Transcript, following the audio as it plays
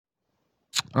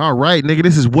All right, nigga.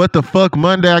 This is What the Fuck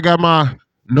Monday. I got my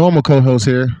normal co-host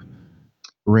here,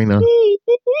 Rena.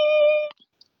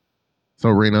 So,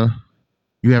 Rena,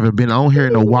 you haven't been on here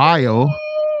in a while.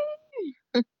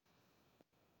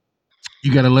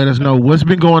 You got to let us know what's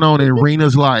been going on in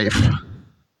Rena's life.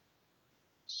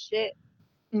 Shit,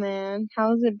 man.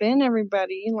 How's it been,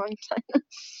 everybody? Long time.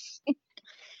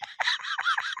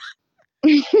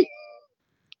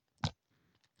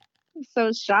 I'm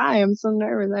so shy. I'm so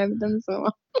nervous. I haven't done this in a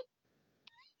while.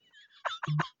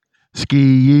 Ski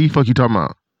yee, fuck you talking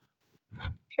about?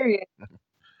 Period.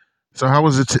 So, how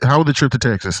was it? How was the trip to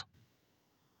Texas?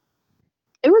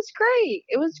 It was great.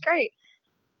 It was great.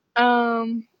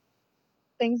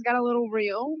 Things got a little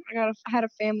real. I had a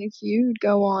family feud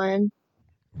go on.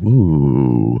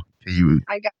 Ooh, can you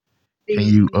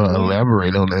the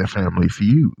elaborate on that family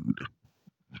feud?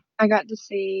 I got to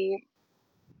see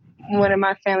one of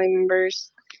my family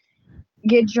members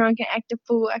get drunk and act a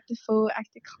fool, act a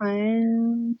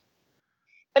clown.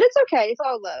 But it's okay. It's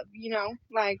all love,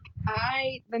 Like,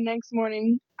 the next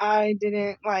morning, I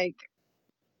didn't,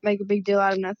 make a big deal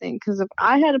out of nothing. Because if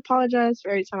I had apologized for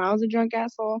every time I was a drunk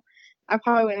asshole, I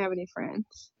probably wouldn't have any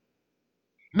friends.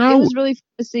 No. It was really fun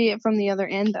to see it from the other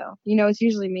end, though. It's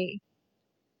usually me.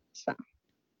 So.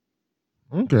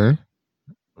 Okay.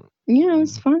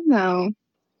 It's fun, though.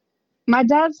 My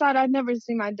dad's side, I'd never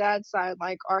seen my dad's side,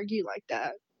 argue like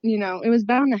that. It was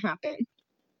bound to happen.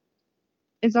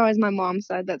 It's always my mom's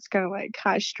side that's kind of,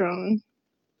 high strung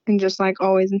and just,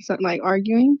 always in something,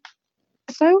 arguing.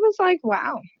 So it was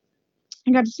wow.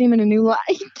 I got to see him in a new light.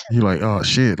 You're like, oh,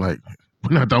 shit. Like,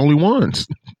 we're not the only ones.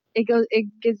 It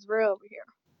gets real over here.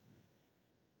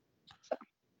 So.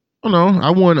 Oh, no. I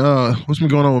won, what's been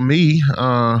going on with me?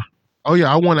 I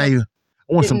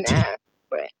won some.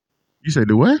 You said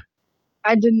do what?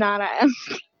 I did not ask.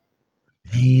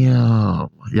 Damn.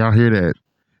 Y'all hear that?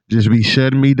 Just be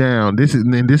shutting me down. This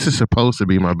is supposed to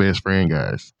be my best friend,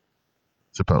 guys.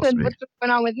 Supposed to be. What's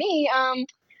going on with me?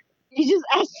 You just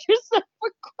asked yourself a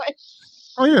question.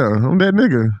 Oh yeah, I'm that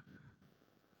nigga.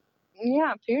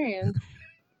 Yeah, period.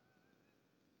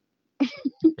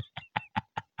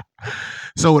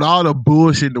 So with all the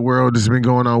bullshit in the world that's been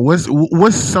going on,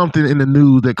 what's something in the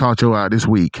news that caught your eye this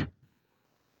week?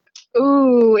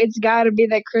 Ooh, it's got to be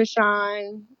that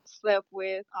Krishan slept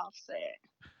with Offset.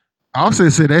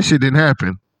 Offset said that shit didn't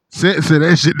happen. Said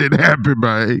that shit didn't happen,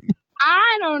 bro.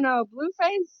 I don't know.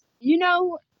 Blueface,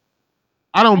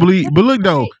 I don't believe, but look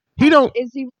though, he don't.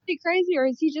 Is he really crazy, or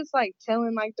is he just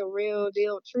telling the real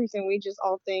deal truth, and we just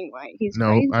all think he's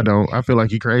no, crazy? I don't. I feel like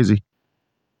he's crazy.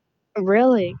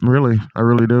 Really? Really, I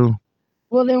really do.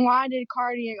 Well, then why did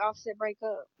Cardi and Offset break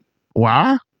up?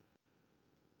 Why?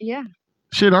 Yeah.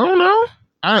 Shit, I don't know.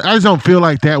 I just don't feel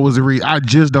like that was the reason. I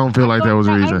just don't feel like that was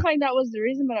the reason. I don't feel like that was the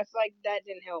reason, but I feel like that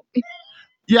didn't help.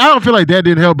 Yeah, I don't feel like that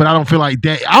didn't help, but I don't feel like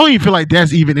that. I don't even feel like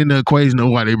that's even in the equation of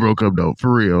why they broke up, though.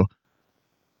 For real.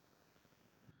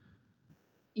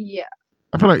 Yeah.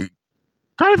 I kind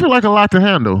of feel like a lot to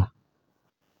handle.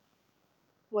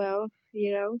 Well,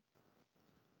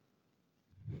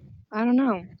 I don't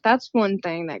know. That's one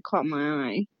thing that caught my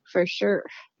eye for sure.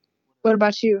 What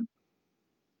about you?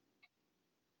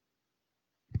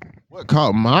 What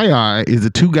caught my eye is the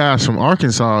two guys from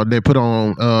Arkansas that put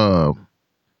on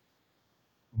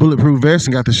bulletproof vests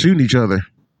and got to shooting each other.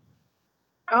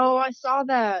 Oh, I saw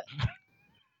that.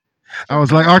 I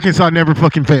was like, Arkansas never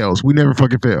fucking fails. We never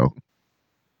fucking fail.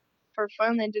 For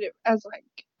fun, they did it as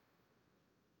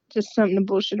just something to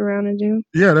bullshit around and do.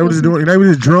 Yeah, they were just doing. They were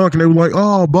just drunk and they were like,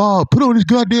 "Oh, Bob, put on this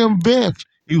goddamn vest."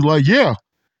 He was like, "Yeah,"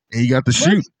 and he got to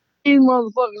shoot. These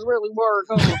motherfuckers really work,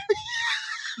 huh?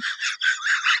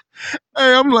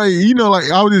 Hey, I'm like,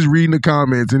 I was just reading the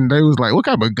comments and they was like, what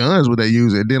type of guns would they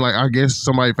use? And then, I guess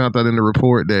somebody found out in the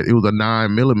report that it was a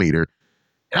 9mm. And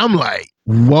I'm like,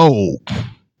 whoa.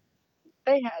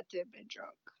 They had to have been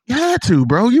drunk. You had to,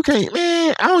 bro. You can't,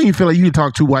 man. I don't even feel like you can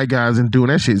talk two white guys and doing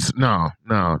that shit. No.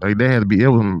 Like, they had to be,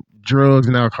 there was some drugs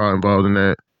and alcohol involved in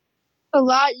that. A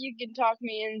lot you can talk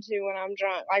me into when I'm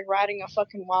drunk, like riding a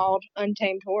fucking wild,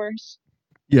 untamed horse.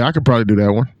 Yeah, I could probably do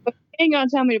that one. But you ain't gonna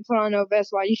tell me to put on no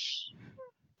vest while you...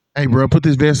 Hey, bro, put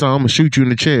this vest on. I'm gonna shoot you in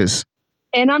the chest.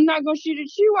 And I'm not gonna shoot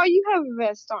at you while you have a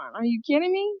vest on. Are you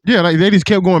kidding me? Yeah, like they just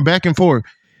kept going back and forth.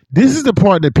 This is the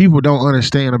part that people don't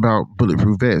understand about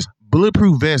bulletproof vests.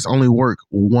 Bulletproof vests only work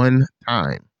one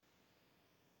time.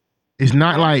 It's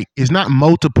not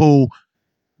multiple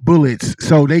bullets.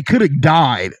 So they could have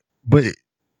died, but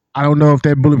I don't know if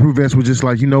that bulletproof vest was just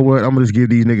like, you know what, I'm gonna just give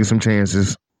these niggas some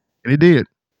chances. And it did.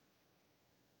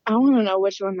 I wanna know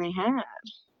which one they had.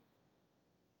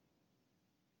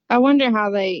 I wonder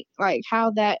how they like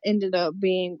how that ended up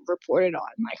being reported on.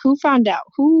 Like who found out?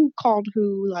 Who called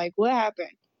who? Like what happened?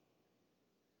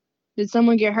 Did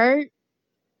someone get hurt?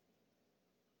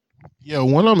 Yeah,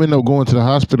 one of them ended up going to the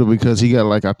hospital because he got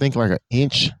like I think like an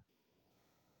inch.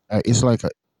 It's like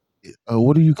a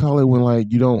what do you call it when like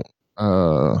you don't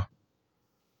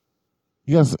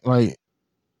you got like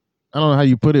I don't know how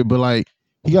you put it, but like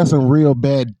he got some real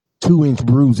bad 2 inch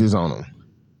bruises on him.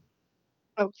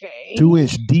 Okay. 2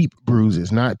 inch deep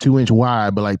bruises, not 2 inch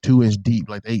wide, but like 2 inch deep.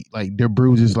 Like they like their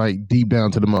bruises like deep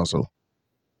down to the muscle.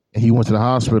 And he went to the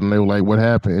hospital and they were like, "What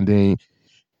happened?" And then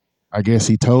I guess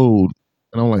he told,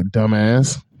 and I'm like,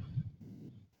 "Dumbass."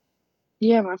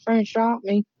 Yeah, my friend shot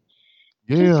me.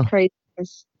 Just Yeah,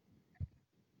 craziness.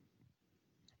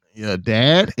 yeah,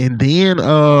 dad. And then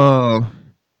I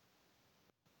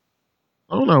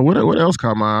don't know what else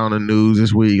caught my eye on the news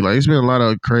this week. Like it's been a lot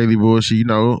of crazy bullshit.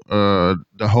 The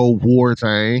whole war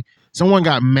thing. Someone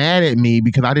got mad at me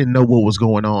because I didn't know what was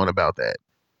going on about that.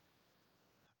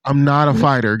 I'm not a Me,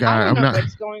 fighter I guy. don't I'm know not.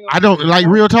 what's going I on don't either. like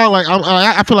real talk. Like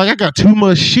I feel like I got too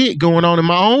much shit going on in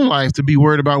my own life to be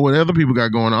worried about what other people got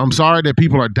going on. I'm sorry that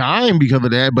people are dying because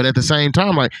of that, but at the same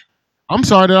time, like I'm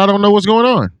sorry that I don't know what's going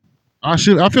on. I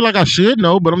should. I feel like I should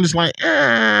know, but I'm just like,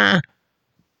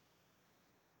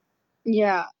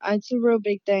 Yeah, it's a real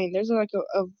big thing. There's like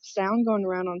a sound going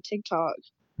around on TikTok.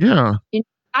 yeah. You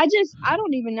I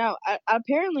don't even know.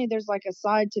 Apparently, there's like a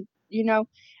side to,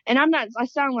 and I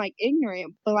sound like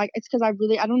ignorant, but like, it's because I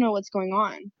don't know what's going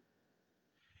on.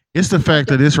 It's the Like,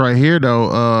 fact of this right here, though.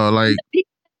 Like the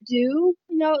people that do,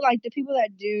 like the people that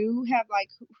do have like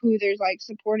who there's like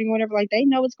supporting whatever, like they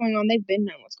know what's going on. They've been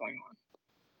knowing what's going on.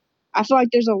 I feel like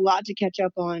there's a lot to catch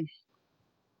up on.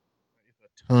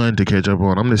 ton to catch up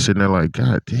on. I'm just sitting there like,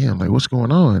 God damn, like what's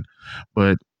going on?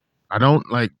 But I don't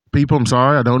like people. I'm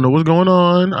sorry, I don't know what's going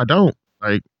on. I don't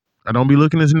like. I don't be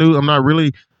looking this new. I'm not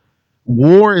really.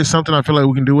 War is something I feel like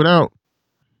we can do without.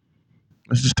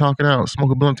 Let's just talk it out.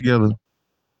 Smoke a blunt together.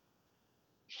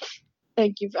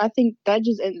 Thank you. I think that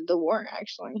just ended the war,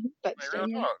 actually. That Like real talk.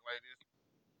 statement. Like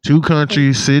two I think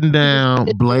countries sitting you just down,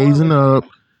 ended the war blazing with that up, one.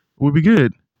 would be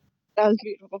good. That was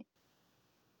beautiful.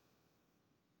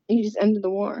 You just ended the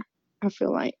war. I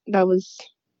feel like that was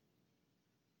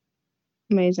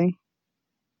amazing.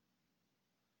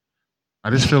 I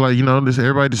just feel like this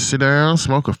everybody just sit down,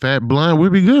 smoke a fat blunt,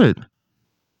 we'd be good.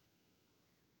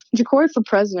 Jacory for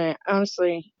president,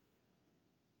 honestly,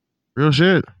 Real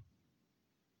shit.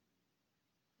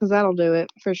 because that'll do it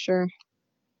for sure.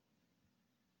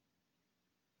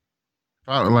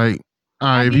 Like, all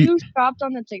right, Have if you you shopped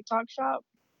on the TikTok shop?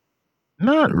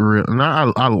 not real,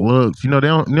 not I looked. They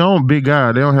don't big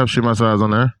guy. They don't have shit my size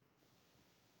on there.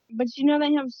 But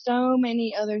they have so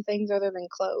many other things other than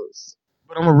clothes.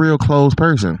 But I'm a real clothes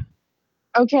person.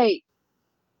 Okay,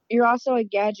 you're also a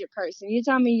gadget person. You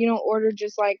tell me you don't order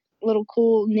just like little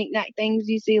cool knick-knack things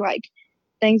you see, like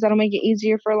things that'll make it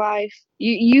easier for life.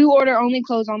 You order only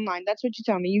clothes online. That's what you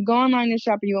tell me. You go online and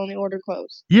shop and you only order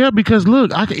clothes. Yeah, because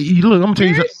look, look. I'm gonna tell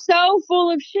you You're something. so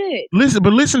full of shit.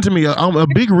 Listen to me. A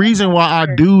big reason why I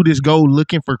do this go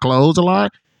looking for clothes a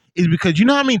lot is because you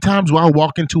know how many times where I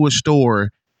walk into a store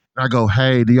and I go,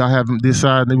 "Hey, do y'all have this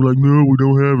size?" And they be like, "No, we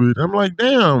don't have it." I'm like,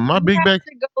 "Damn, my You big back."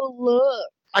 have to go look.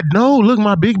 I know. Look,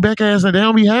 my big back ass, they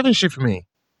don't be having shit for me.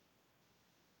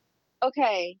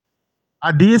 Okay.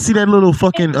 I did see that little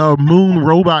fucking moon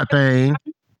robot thing.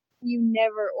 You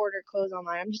never order clothes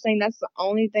online. I'm just saying that's the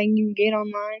only thing you get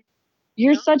online.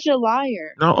 You're such a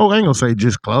liar. No, I ain't gonna say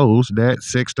just clothes. That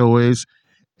sex toys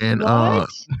and What?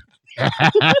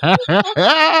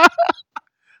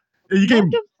 you What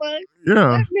can't. the fuck?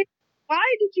 Yeah.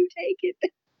 Why did you take it?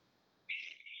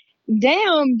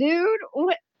 Damn, dude.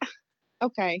 What?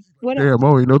 Okay. What else? Damn, I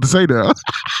don't even know what to say now.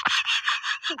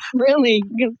 Really?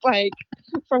 Because like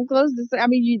from close to, I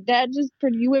mean, that just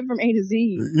pretty. You went from A to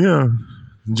Z. Yeah,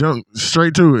 jump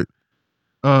straight to it.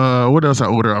 What else I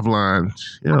order offline?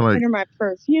 I Yeah, like order my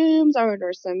perfumes. I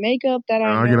order some makeup that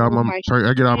I I get know all with my my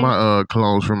I get all skin. my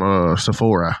colognes from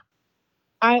Sephora.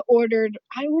 I ordered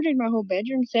my whole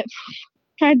bedroom set.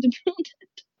 I had to build it.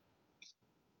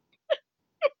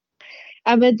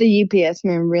 I bet the UPS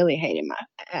man really hated my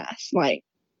ass. Like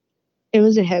it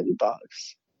was a heavy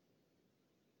box.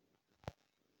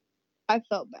 I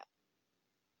felt bad.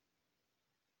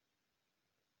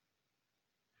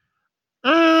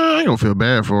 I ain't gonna feel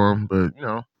bad for them, but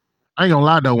I ain't gonna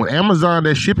lie though. When Amazon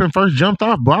that shipping first jumped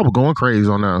off, boy, I was going crazy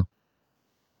on that.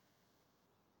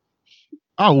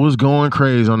 I was going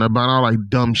crazy on that, buying all like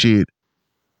dumb shit.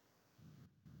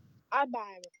 I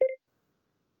buy it.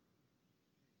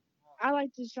 I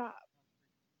like to shop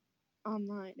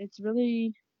online. It's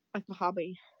really. like a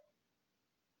hobby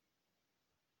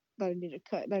that I need to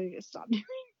cut. That I need to stop doing.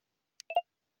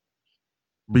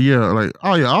 But yeah, like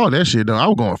oh yeah, all that shit though. I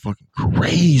was going fucking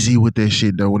crazy with that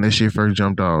shit though when that shit first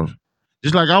jumped off.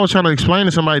 Just like I was trying to explain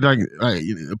to somebody like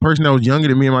a person that was younger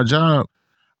than me in my job.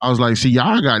 I was like, see,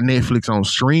 y'all got Netflix on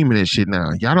streaming and shit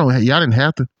now. Y'all didn't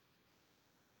have to.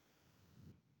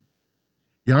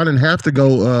 Y'all didn't have to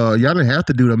go. Y'all didn't have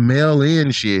to do the mail in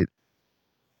shit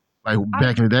like I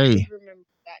back in the did day. remember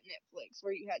that Netflix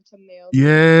where you had to mail the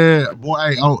Yeah,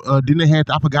 boy. Didn't they have?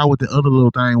 I forgot what the other little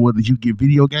thing was that you get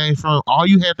video games from. All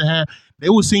you had to have, they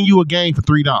would send you a game for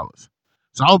 $3.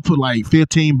 So I would put like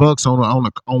 $15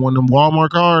 on one of them Walmart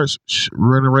cards,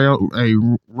 run around, hey,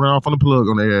 run off on the plug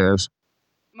on their ass.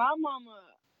 My mama,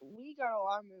 we got a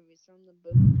lot of movies from the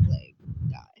bootleg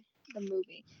guy, the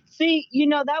movie. See,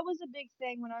 that was a big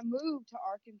thing when I moved to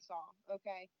Arkansas.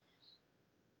 Okay,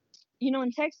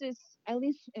 in Texas, at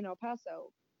least in El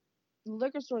Paso,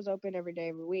 liquor stores open every day,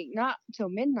 every week. Not till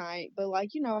midnight, but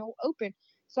open.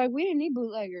 So we didn't need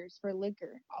bootleggers for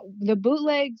liquor. The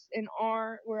bootlegs in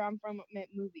where I'm from meant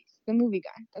movies. The movie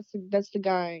guy. That's the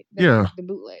guy that Yeah, makes the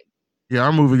bootleg. yeah.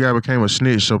 Our movie guy became a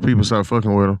snitch, so people started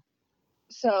fucking with him.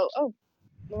 So,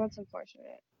 well, that's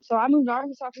unfortunate. So I moved to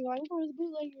Arkansas. People were like, "Where's the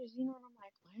bootleggers?" And I'm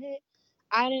like, "What?"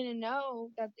 I didn't know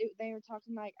that they were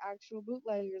talking like actual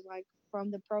bootleggers, like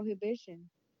from the Prohibition.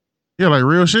 Yeah, like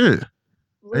real shit. Hey,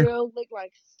 Real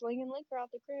like slinging liquor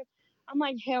out the crib. I'm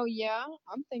like, hell yeah.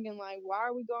 I'm thinking like, why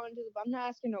are we going to I'm not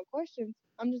asking no questions.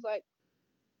 I'm just like,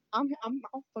 I'll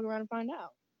fuck around and find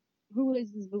out. Who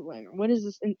is this bootlegger? What does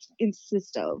this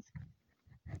insist of?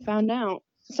 Found out.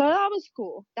 So that was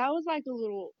cool. That was like a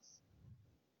little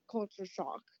culture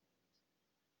shock.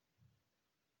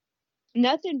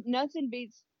 Nothing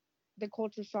beats the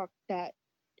culture shock that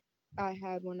I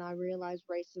had when I realized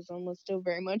racism was still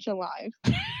very much alive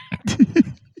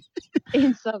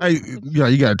in hey, Southern. yeah,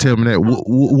 you gotta tell me that. Oh,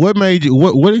 What made you?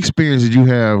 What experience did you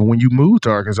have when you moved to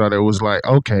Arkansas that was like,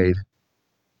 okay,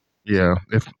 yeah,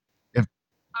 if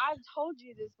I've told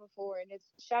you this before, and it's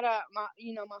shout out my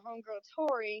homegirl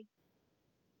Tori.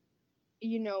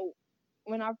 You know,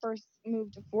 when I first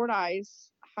moved to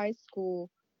Fordyce High School,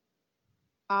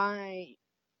 I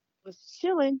was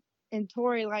chilling, and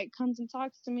Tori like comes and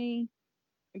talks to me,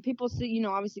 and people see,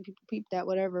 obviously people peep that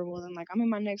whatever. Well, then like I'm in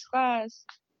my next class,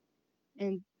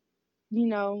 and you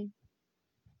know,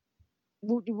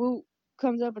 Woot Woot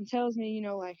comes up and tells me,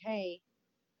 like, hey,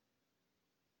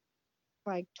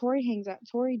 like Tori hangs out.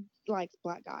 Tori likes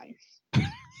black guys.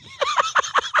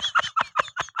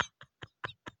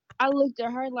 I looked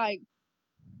at her like,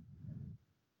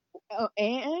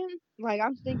 and like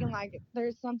I'm thinking like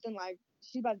there's something like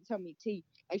she's about to tell me tea.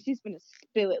 Like she's gonna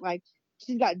spill it. Like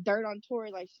she's got dirt on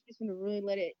Tori. Like she's gonna really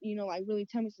let it, like really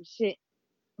tell me some shit.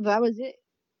 But that was it.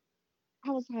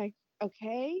 I was like,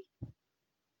 okay.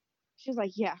 She was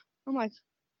like, yeah. I'm like,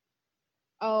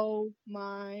 oh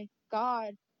my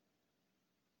god.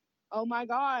 Oh my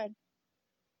god.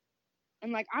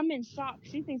 And like I'm in shock.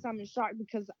 She thinks I'm in shock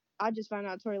because I just found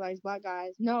out Tori likes black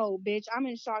guys. No, bitch, I'm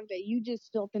in shock that you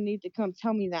just felt the need to come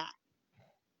tell me that.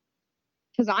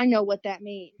 Because I know what that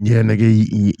means. yeah, nigga,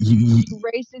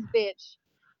 Racist bitch.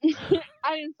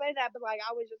 I didn't say that, but like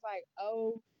I was just like,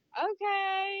 oh,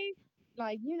 okay.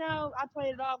 Like, I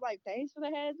played it off like thanks for the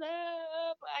heads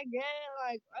up. I get it,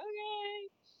 like,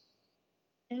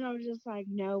 okay. And I was just like,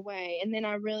 no way. And then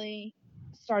I really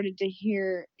started to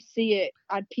see it,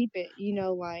 I'd peep it,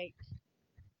 like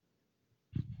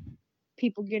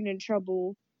people getting in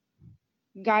trouble,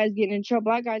 guys getting in trouble,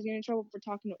 black guys getting in trouble for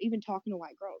even talking to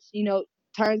white girls.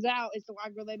 Turns out it's the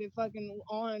white girl they've been fucking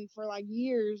on for like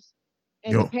years,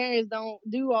 and the yo, parents don't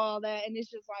do all that, and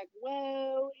it's just like,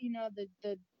 well,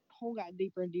 the hole got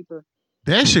deeper and deeper.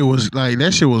 that shit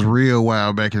was real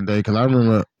wild back in the day. Because I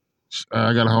remember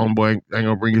I got a homeboy. I ain't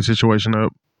gonna bring his situation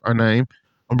up or name.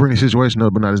 I'm bringing his situation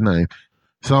up, but not his name.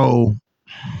 So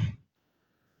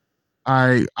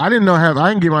I didn't know how I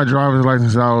didn't get my driver's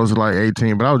license until I was like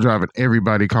 18, but I was driving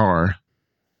everybody's car.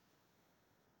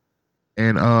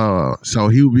 And so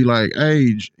he would be like,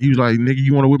 hey, he was like, nigga,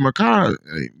 you want to whip my car?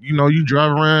 You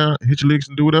drive around, hit your licks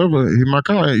and do whatever, hit my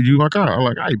car, you my car. I'm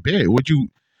like, I bet.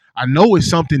 I know it's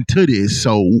something to this,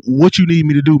 so what you need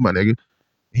me to do, my nigga?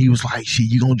 He was like, shit,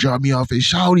 you gonna drop me off at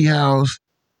Shawty house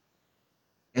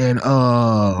and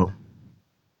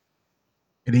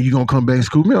and then you gonna come back and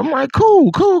school me. I'm like,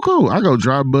 cool, cool, cool. I go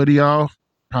drop Buddy off.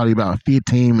 Probably about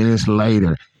 15 minutes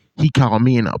later, he called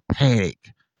me in a panic.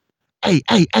 Hey,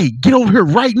 hey, hey, get over here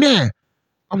right now.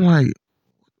 I'm like,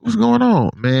 what's going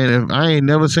on, man? If I ain't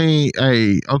never seen,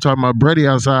 hey, I'm talking about Brady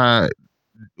outside,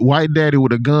 white daddy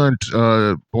with a gun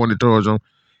pointed towards him,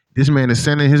 This man is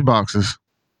sending his boxes.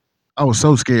 I was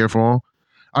so scared for him.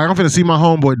 All right, I'm finna see my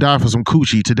homeboy die for some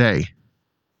coochie today.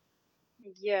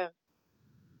 Yeah,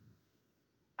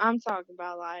 I'm talking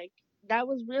about like that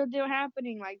was real deal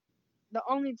happening. Like the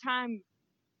only time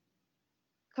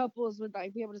couples would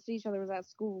like be able to see each other was at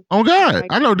school, Oh and God,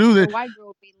 like I know, dude. the That white girl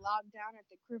would be locked down at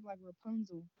the crib like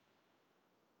Rapunzel.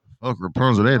 fuck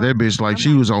Rapunzel. That Bro, that bitch like I'm she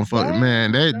like, was on fucking what?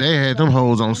 man. They had them Look,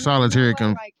 hoes on and you know solitary. what?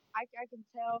 Like, I can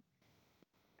tell.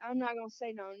 I'm not gonna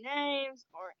say no names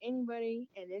or anybody,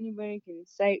 and anybody can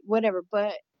say whatever.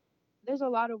 But there's a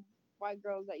lot of white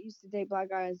girls that used to date black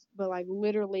guys, but like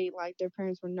literally, like their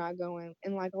parents were not going,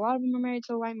 and like a lot of them are married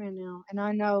to a white man now. And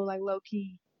I know, like low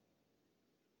key,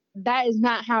 that is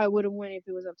not how it would have went if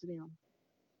it was up to them.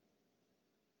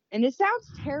 And it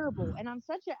sounds terrible, and I'm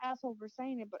such an asshole for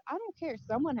saying it, but I don't care.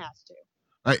 Someone has to.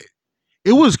 Like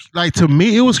it was like to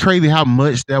me, it was crazy how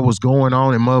much that was going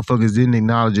on and motherfuckers didn't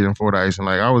acknowledge it in Fort Ice. And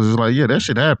like I was just like, yeah, that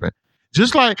shit happened.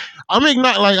 Just like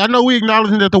like I know we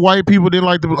acknowledging that the white people didn't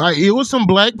like the like it was some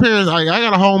black parents. Like I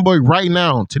got a homeboy right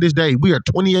now to this day. We are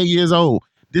 28 years old.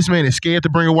 This man is scared to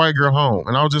bring a white girl home,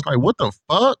 and I was just like, what the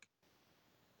fuck?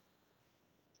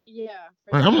 Yeah,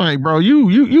 for Like, I'm sure. like, bro,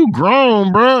 you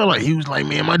grown, bro. Like he was like,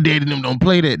 man, my daddy and them don't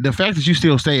play that. The fact that you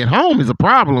still stay at home is a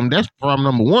problem. That's problem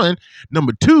number one.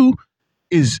 Number two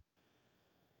is,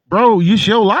 bro, it's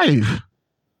your life.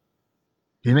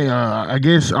 And they, Yeah. I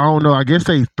guess I don't know. I guess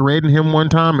they threatened him one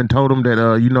time and told him that,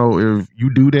 if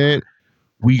you do that,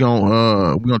 we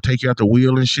gonna take you out the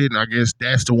wheel and shit. And I guess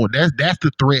that's the one. That's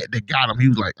the threat that got him. He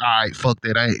was like, all right, fuck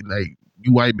that. I ain't like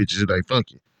you white bitches. Like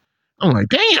fuck you. I'm like,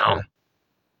 damn.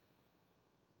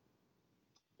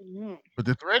 Yeah. But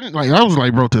the threaten, like I was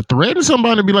like, bro, to threaten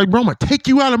somebody to be like, bro, I'm gonna take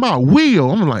you out of my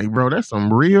wheel. I'm like, bro, that's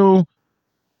some real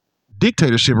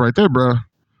dictatorship right there, bro.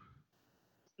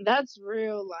 That's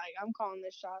real. Like I'm calling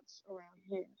the shots around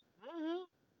here.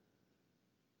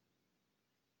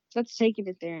 That's taking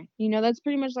it there. That's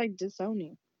pretty much like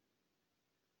disowning.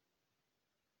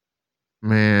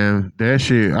 Man, that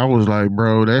shit, I was like,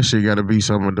 bro, that shit got to be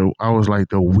some of the. I was like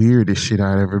the weirdest shit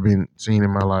I'd ever been seen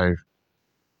in my life.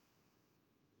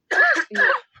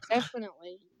 Yeah,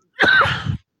 definitely.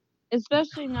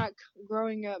 Especially not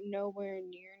growing up nowhere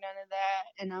near none of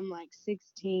that. And I'm like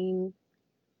 16.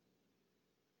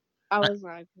 I I, was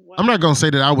like, I'm not gonna wow. say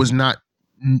that I was not.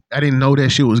 I didn't know that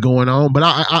shit was going on, but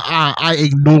I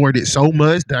ignored it so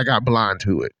much that I got blind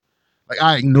to it. Like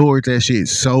I ignored that shit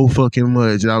so fucking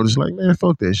much that I was just like, man,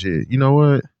 fuck that shit. You know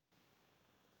what?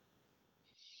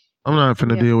 I'm not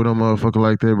finna Yeah. deal with no motherfucker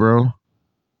like that, bro.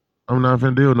 I'm not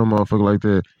finna deal with no motherfucker like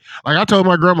that. Like I told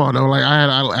my grandma though, like I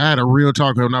had a real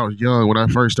talk with her when I was young when I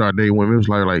first started dating women. It was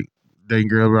like dating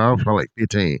girls when I was probably like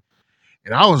 15.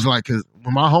 And I was like, cause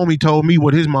when my homie told me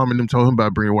what his mom and them told him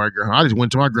about bringing a white girl, I just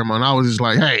went to my grandma and I was just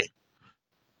like, hey,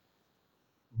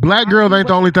 black I'll girls be ain't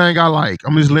the only waiting. thing I like.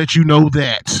 I'm just let you know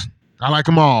that. I like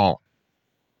them all.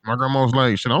 My grandma was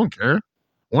like, shit, I don't care.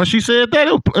 Once she said that,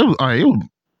 it was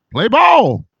play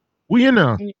ball. We in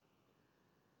there.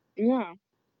 Yeah.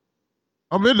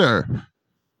 I'm in there.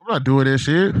 I'm not doing that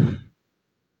shit.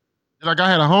 Like I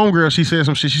had a homegirl, she said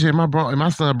some shit. She said, my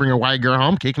son bring a white girl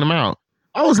home, I'm kicking him out.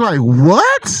 I was like,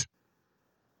 what?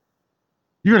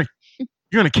 You're gonna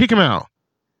you're gonna kick him out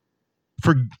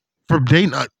for for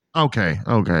dating? Okay,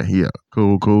 yeah,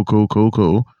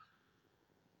 cool.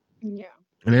 Yeah.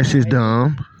 And that No, shit's it was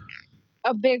dumb.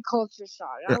 a big culture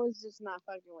shock. Yeah, I was just not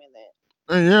fucking with it.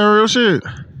 yeah, real shit.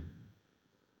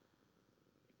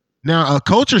 Now, a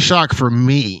culture shock for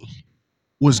me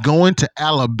was going to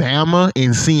Alabama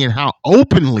and seeing how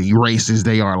openly racist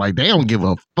they are. Like they don't give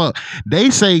a fuck. They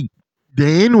say the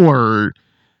N word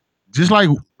just like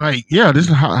yeah, this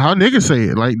is how niggas say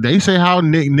it. Like they say how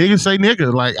niggas say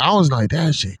nigga. Like I was like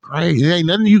that shit crazy. There ain't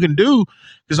nothing you can do.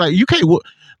 Cause like you can't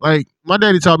like my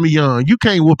daddy taught me young. You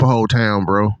can't whoop a whole town,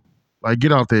 bro. Like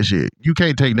get off that shit. You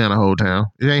can't take down a whole town.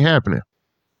 It ain't happening.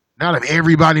 Not if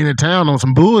everybody in the town on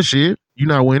some bullshit. You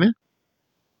not winning.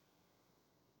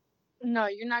 No,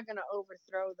 you're not gonna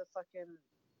overthrow the fucking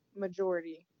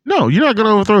majority. No, you're not gonna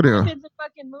Like overthrow it them. happens in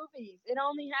fucking movies. It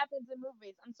only happens in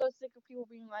movies. I'm so sick of people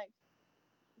being like,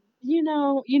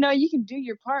 you can do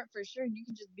your part for sure. You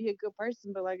can just be a good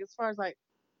person, but like as far as like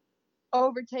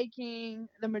overtaking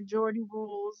the majority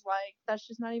rules, like that's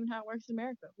just not even how it works in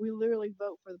America. We literally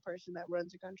vote for the person that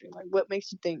runs the country. Like what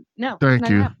makes you think? No, it's Thank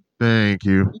not gonna you. happen. Thank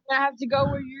you. You have to go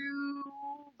where you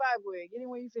vibe with, get in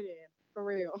where you fit in. For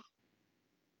real.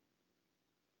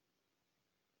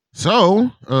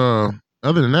 So,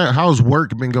 other than that, how's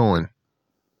work been going?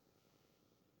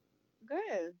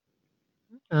 Good.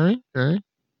 Okay.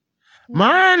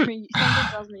 Mine, Something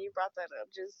tells me you brought that up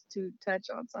just to touch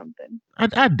on something.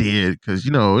 I did because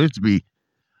it's be.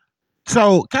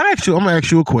 So can I ask you? I'm gonna ask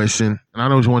you a question, and I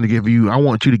don't just want to give you. I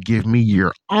want you to give me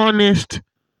your honest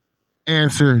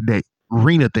answer that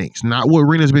Rena thinks, not what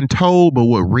Rena's been told, but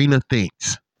what Rena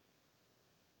thinks.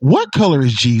 What color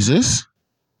is Jesus?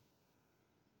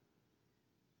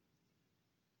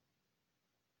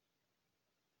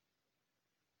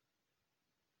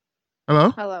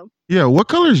 Hello? Hello. Yeah, what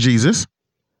color is Jesus?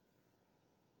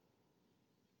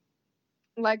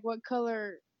 Like, what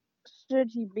color should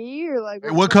he be, or like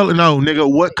what What color? color No,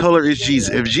 nigga, what like color is today?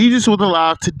 Jesus? If Jesus was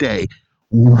alive today,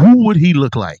 who would he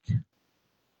look like?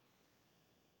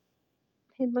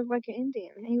 He'd look like an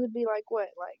Indian. He would be like what?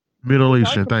 Like Middle dark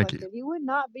Eastern, thank you. complected. He would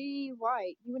not be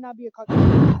white. He would not be a Caucasian.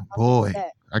 I'll tell you Boy,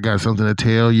 that. I got something to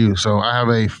tell you. So I have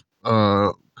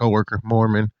a coworker,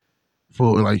 Mormon,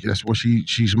 full like that's what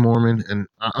she's Mormon, and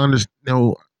I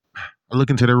understand. I look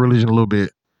into their religion a little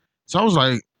bit. So I was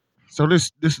like, so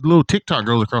this little TikTok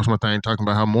goes across my thing talking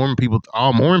about how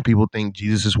all Mormon people think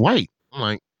Jesus is white. I'm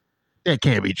like, that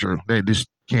can't be true. That this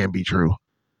can't be true.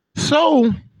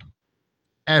 So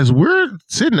as we're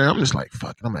sitting there, I'm just like,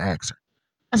 fuck it, I'm gonna ask her.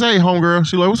 I say, hey, homegirl.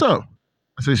 She's like, what's up?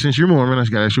 I say, since you're Mormon, I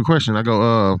just gotta ask you a question. I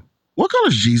go, what color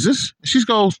is Jesus? She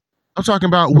goes, I'm talking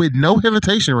about with no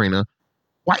hesitation, Rena,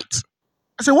 white.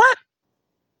 I said, what?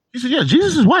 She said, yeah,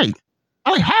 Jesus is white.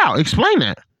 I'm like, how? Explain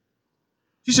that.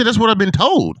 She said, that's what I've been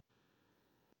told.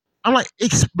 I'm like,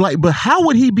 but how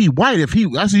would he be white if he?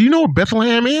 I said, you know what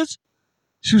Bethlehem is?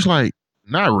 She was like,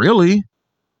 not really.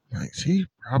 I'm like, see,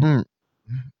 problem.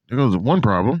 There goes one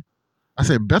problem. I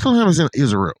said, Bethlehem is in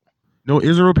Israel. You know what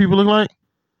Israel people look like?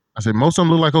 I said, most of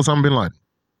them look like Osama bin Laden.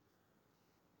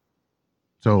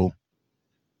 So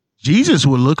Jesus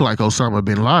would look like Osama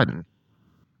bin Laden.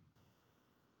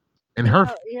 And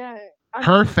Yeah. I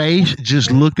her mean, face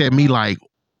just looked at me like,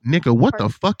 nigga, what the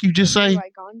fuck you just say?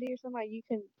 like Gandhi or something. Like you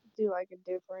can do like a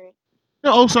different.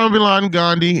 Osama bin Laden,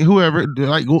 Gandhi, whoever.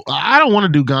 Like, I don't want to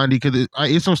do Gandhi because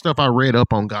it's some stuff I read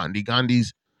up on Gandhi.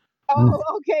 Gandhi's. Oh,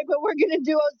 okay, but we're gonna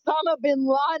do Osama bin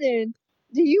Laden.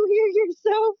 Do you hear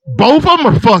yourself? Both of them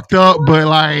are fucked up, but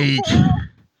like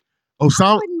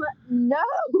Osama. No.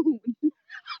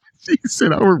 She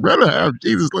said, I would rather have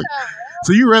Jesus. Like,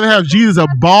 so you rather have Jesus a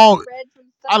bald?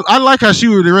 I like how she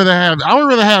would rather have. I would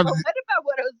rather have. But what about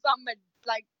what Osama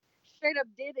like straight up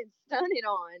did and stunted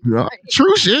on? Like,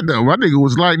 true shit though. My nigga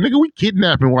was like, nigga, we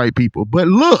kidnapping white people. But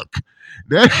look,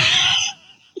 that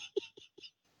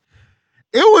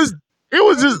it was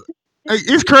just.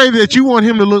 It's crazy that you want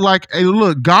him to look like. Hey,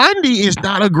 look, Gandhi is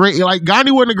not a great. Like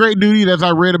Gandhi wasn't a great dude as I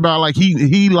read about. Like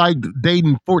he liked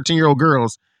dating 14-year-old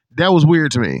girls. That was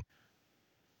weird to me.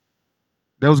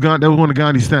 That was one of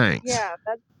Gandhi's things. Yeah,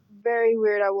 that's very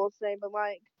weird. I will say, but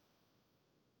like.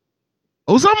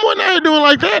 Osama wasn't out here doing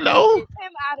like that, though. Keep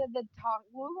him out of the talk.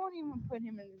 We won't even put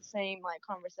him in the same like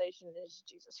conversation as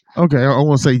Jesus Christ. Okay, I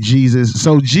want to say Jesus.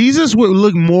 So Jesus would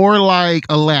look more like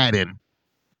Aladdin.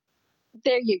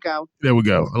 There you go. There we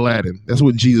go, Aladdin. That's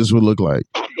what Jesus would look like.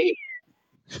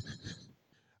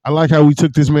 I like how we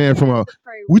took this man from a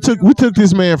we took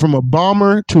this man from a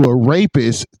bomber to a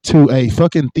rapist to a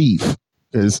fucking thief.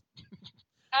 Cause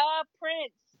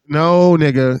Prince. No,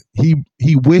 nigga,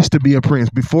 he wished to be a prince.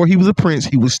 Before he was a prince,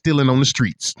 he was stealing on the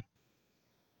streets.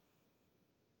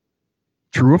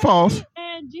 True or false?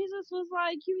 And Jesus was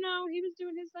like, he was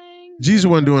doing his thing. Jesus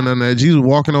wasn't doing none of that. Jesus was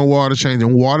walking on water,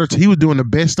 changing water. He was doing the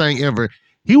best thing ever.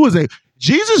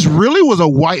 Jesus really was a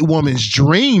white woman's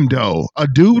dream, though. A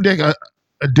dude that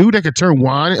could turn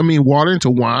water into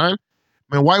wine.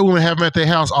 Man, white women have him at their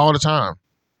house all the time.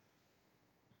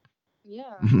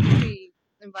 Yeah.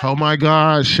 Oh my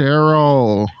God,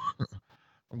 Cheryl.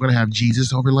 I'm gonna have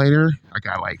Jesus over later. I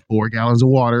got like 4 gallons of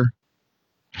water.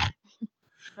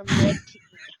 I'm ready.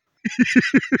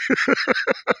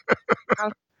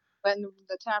 I'm letting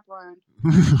the tap run.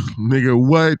 Nigga,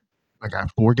 what? I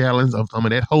got 4 gallons of some of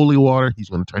that holy water. He's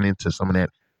gonna turn into some of that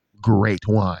great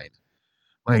wine.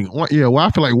 Like, yeah, well,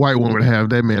 I feel like white women would have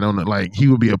that man on it. Like, he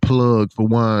would be a plug for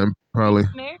wine, probably.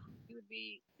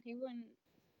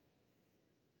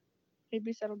 He'd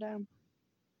be settled down.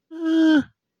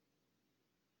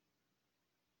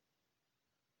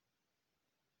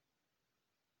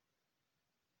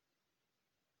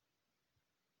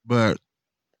 But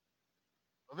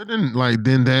other than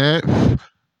that,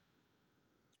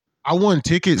 I won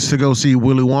tickets to go see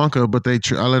Willy Wonka, but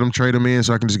I let them trade them in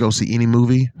so I can just go see any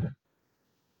movie.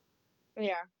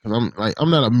 Yeah. Cause I'm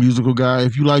not a musical guy.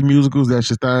 If you like musicals, that's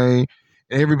your thing.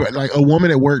 And everybody, like a woman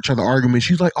at work tried to argue me.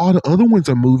 She's like, all the other ones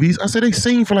are movies. I said they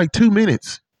sing for like 2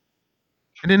 minutes.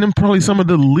 And then them probably some of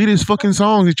the latest fucking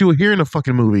songs that you will hear in a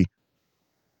fucking movie.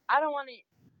 I don't want to.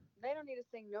 They don't need to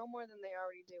sing no more than they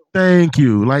already do. Thank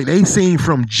you. Like they sing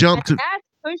from jump to That's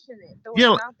pushing it. The yeah,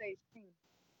 amount they sing.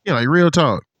 yeah, like real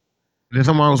talk. And then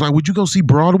someone was like, "Would you go see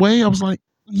Broadway?" I was like,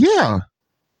 "Yeah,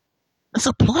 that's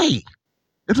a play.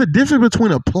 There's a difference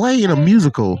between a play and a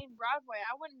musical." In Broadway,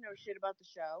 I wouldn't know shit about the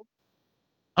show.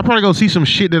 I'll probably go see some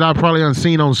shit that I probably haven't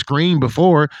seen on screen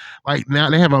before. Like now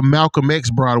they have a Malcolm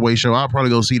X Broadway show. I'll probably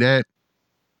go see that.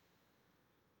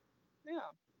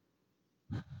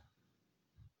 Yeah.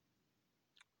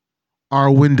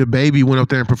 Or when the baby went up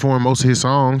there and performed most of his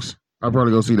songs, I'll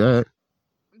probably go see that.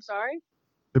 I'm sorry?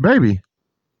 The baby.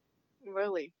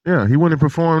 Really? Yeah, he went and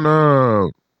performed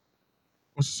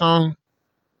what's the song?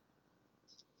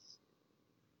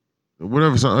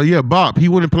 Whatever song. Yeah, Bop. He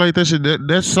went and played that shit.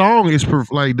 That song is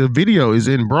like the video is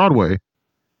in Broadway.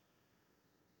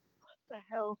 What the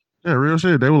hell? Yeah, real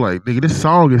shit. They were like, nigga, this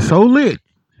song is so lit.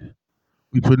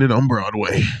 We putting it on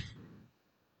Broadway.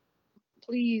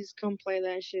 Please come play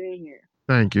that shit in here.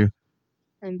 Thank you.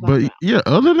 And But yeah,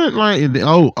 other than like,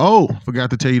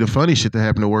 forgot to tell you the funny shit that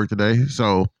happened to work today.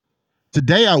 So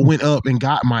today I went up and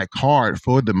got my card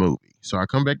for the movie. So I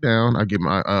come back down. I get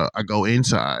my, I go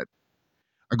inside.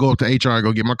 I go up to HR. I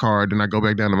go get my card. Then I go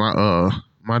back down to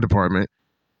my department.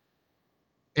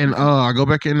 And I go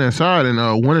back in that side, and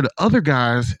one of the other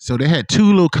guys, so they had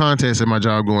two little contests at my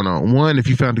job going on. One, if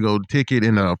you found the gold ticket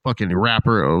in a fucking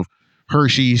wrapper of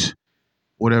Hershey's,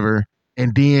 whatever.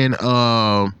 And then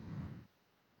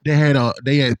they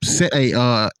had set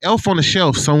a elf on the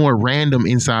shelf somewhere random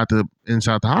inside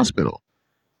the hospital.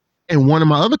 And one of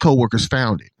my other coworkers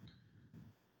found it.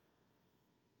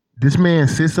 This man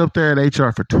sits up there at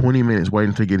HR for 20 minutes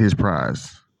waiting to get his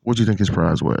prize. What do you think his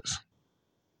prize was?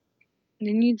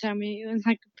 Didn't you tell me it was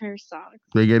like a pair of socks?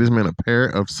 They gave this man a pair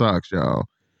of socks, y'all.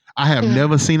 I have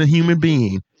never seen a human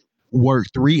being work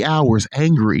 3 hours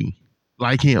angry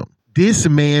like him. This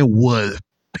man was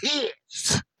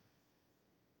pissed.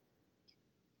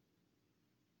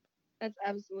 That's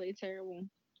absolutely terrible.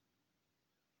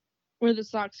 Were the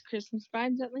socks Christmas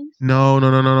bags at least? No.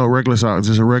 Regular socks.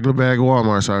 Just a regular bag of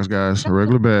Walmart socks, guys. A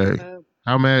regular bag.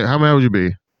 How mad would you be?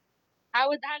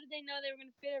 How did they know they were gonna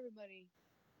fit everybody?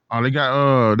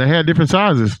 Oh, they had different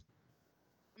sizes.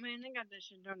 Man, they got that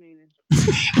shit donated.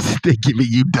 They giving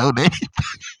you donate.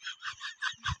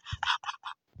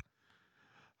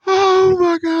 Oh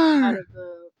my god. Out of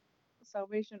the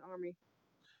Salvation Army.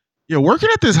 Yeah, working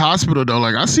at this hospital though,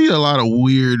 like I see a lot of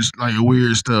weird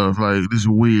stuff. Like this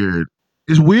weird.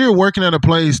 It's weird working at a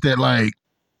place that like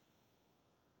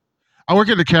I work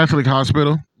at the Catholic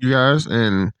hospital, you guys,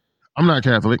 and I'm not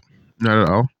Catholic, not at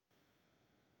all.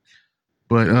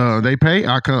 But they pay,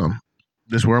 I come.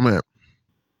 That's where I'm at.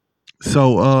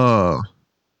 So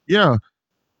yeah.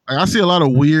 I see a lot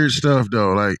of weird stuff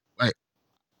though. Like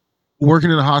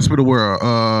working in a hospital where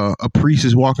a priest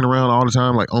is walking around all the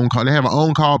time, like on call. They have an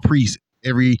on call priest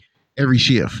every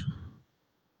shift.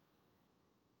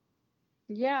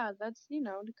 Yeah, that's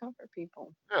to comfort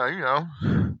people. Yeah,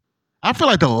 I feel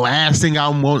like the last thing I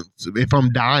want if I'm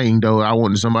dying though, I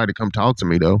want somebody to come talk to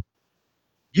me though.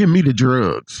 Give me the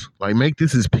drugs. Like make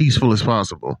this as peaceful as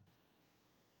possible.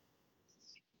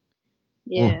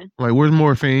 Yeah. Like where's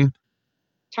morphine?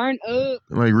 Turn up.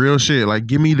 Like real shit. Like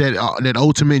give me that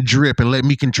ultimate drip and let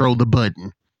me control the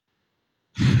button.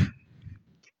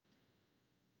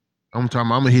 I'm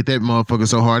gonna hit that motherfucker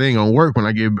so hard it ain't gonna work when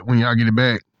y'all get it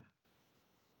back.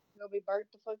 You'll be burnt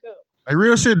the fuck up. Like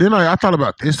real shit. Then I thought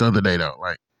about this the other day though.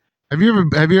 Like, have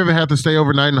you ever had to stay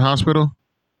overnight in the hospital?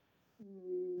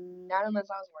 Not unless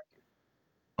I was working.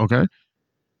 Okay,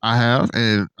 I have,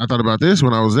 and I thought about this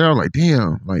when I was there. I'm like,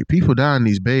 damn, like people die in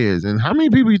these beds, and how many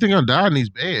people you think are dying in these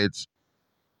beds?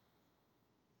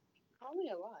 Probably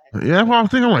a lot. Yeah, that's what I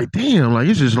was thinking. I'm like, damn, like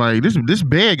it's just like this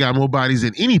bed got more bodies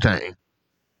than anything.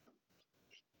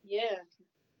 Yeah.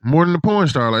 More than the porn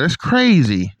star. Like that's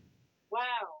crazy. Wow.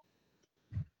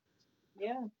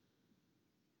 Yeah.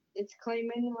 It's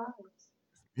claiming lives.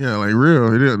 Yeah, like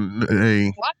real. It is.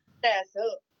 Hey. Lock his ass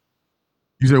up.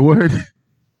 You said what? Lock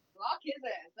his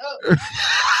ass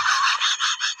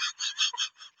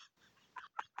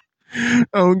up.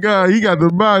 Oh God, he got the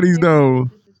bodies though.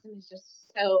 This system is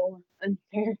just so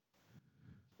unfair.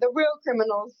 The real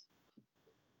criminals.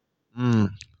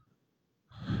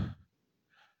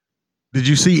 Did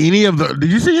you see any of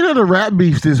the rap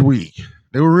beefs this week?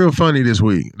 They were real funny this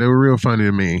week. They were real funny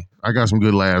to me. I got some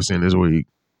good laughs in this week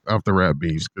off the rap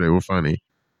beefs. They were funny.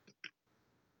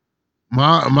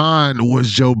 Mine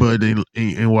was Joe Budden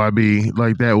and YB.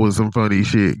 Like that was some funny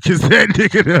shit. Cause that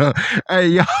nigga, hey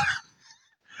y'all,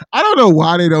 I don't know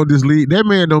why they don't just leave. That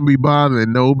man don't be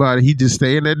bothering nobody. He just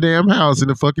stay in that damn house in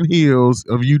the fucking hills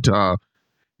of Utah.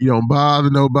 You don't bother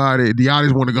nobody. The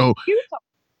others want to go. Utah.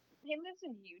 He lives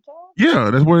in Utah?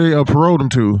 Yeah, that's where they paroled him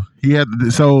to. He had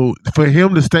so for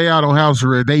him to stay out on house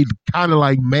arrest, they kind of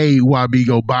like made YB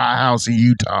go buy a house in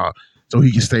Utah so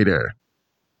he can stay there.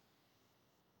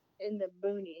 In the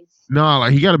boonies. Nah,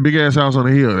 like he got a big ass house on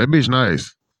the hill. That bitch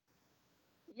nice.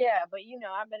 Yeah, but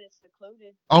I bet it's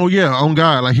secluded. Oh yeah, on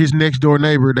God, like his next door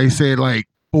neighbor, they said like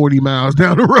 40 miles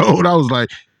down the road. I was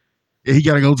like, yeah, he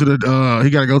gotta go to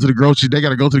the grocery. They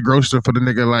gotta go to the grocery store for the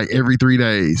nigga like every 3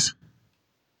 days.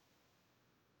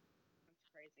 That's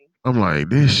crazy. I'm like,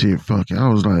 this shit fucking. I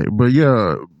was like, but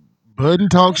yeah, Budden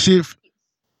talk shit.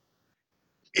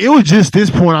 It was just this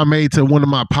point I made to one of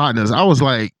my partners. I was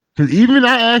like, because even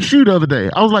I asked you the other day,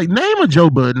 I was like, name a Joe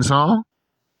Budden song.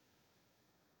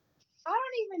 I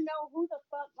don't even know who the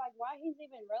fuck, like, why he's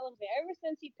even relevant. Ever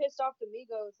since he pissed off the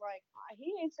Migos, like,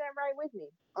 he ain't sat right with me,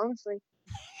 honestly.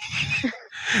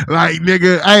 Like,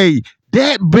 nigga, hey,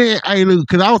 that bit, hey, look,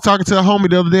 because I was talking to a homie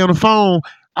the other day on the phone.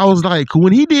 I was like,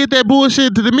 when he did that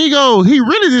bullshit to the Migos, he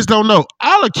really just don't know.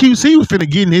 All the QC was finna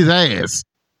get in his ass.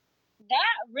 That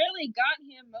really got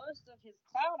him most of his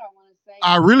clout, I want to say.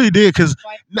 I really did, because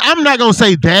I'm not gonna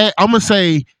say that. I'm gonna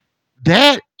say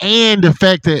that and the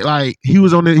fact that like he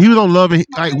was on Love and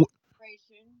like that's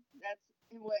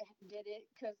what did it,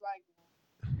 because like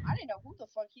I didn't know who the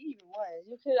fuck he even was.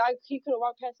 He could have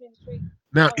walked past me in the street.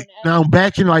 Now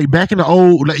back in the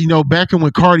old, back in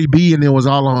when Cardi B and it was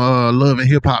all on Love and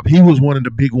Hip Hop, he was one of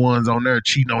the big ones on there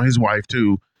cheating on his wife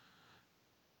too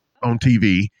on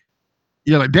TV.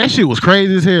 Yeah, like that shit was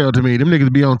crazy as hell to me. Them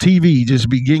niggas be on TV just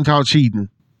be getting caught cheating.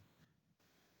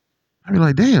 I be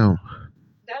like, damn.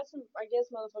 I guess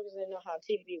motherfuckers didn't know how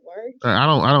TV works. I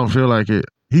don't feel like it.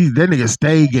 That nigga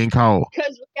stay getting caught.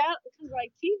 Because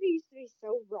like TV used to be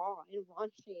so raw and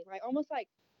raunchy, like almost like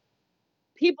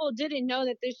people didn't know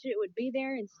that this shit would be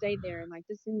there and stay there, and like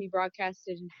this would be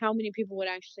broadcasted, and how many people would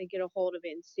actually get a hold of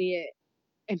it and see it.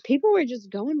 And people were just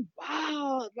going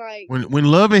wild, like when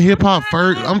Love and Hip Hop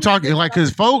first. I'm talking like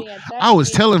because folk. I was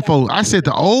telling folk. I said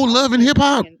the old Love and Hip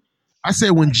Hop. I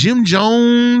said when Jim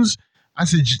Jones. I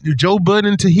said Joe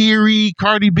Budden, Tahiri,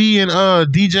 Cardi B, and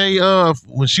DJ.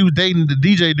 When she was dating the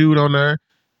DJ dude on there.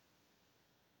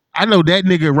 I know that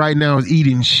nigga right now is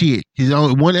eating shit. His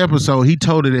only one episode, he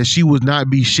told her that she would not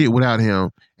be shit without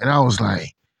him, and I was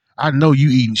like, I know you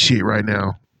eating shit right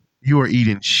now. You are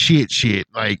eating shit,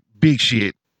 like big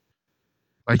shit.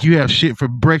 Like you have shit for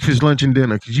breakfast, lunch, and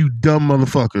dinner, cause you dumb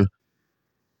motherfucker.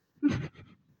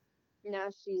 Now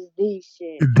she's the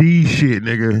shit. The shit,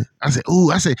 nigga.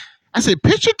 I said,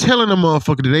 picture telling a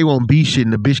motherfucker that they won't be shit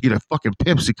and the bitch get a fucking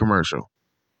Pepsi commercial.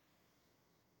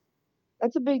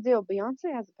 That's a big deal.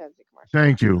 Beyonce has a Pepsi commercial.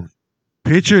 Thank you.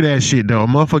 Picture that shit though. A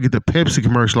motherfucker get the Pepsi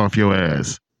commercial off your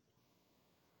ass.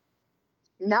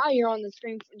 Now you're on the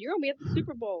screen. You're gonna be at the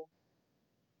Super Bowl.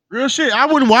 Real shit. I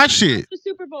wouldn't watch it. The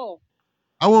Super Bowl.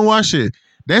 I wouldn't watch it.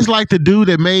 That's like the dude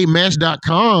that made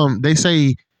Match.com. They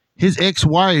say his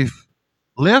ex-wife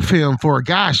left him for a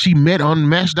guy she met on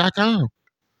Match.com.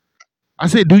 I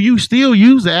said, do you still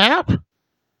use the app?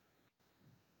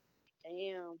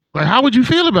 Damn. Like, how would you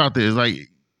feel about this? Like,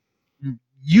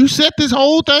 you set this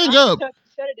whole thing up. Shut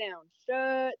it down.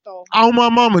 Shut the. Oh my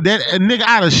mama, that nigga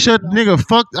I'd have shut nigga.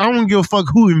 Fuck, I don't give a fuck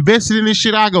who invested in this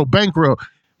shit. I go bankrupt.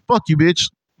 Fuck you, bitch.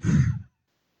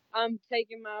 I'm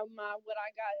taking my what I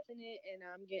got in it and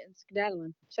I'm getting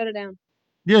skedaddling. Shut it down.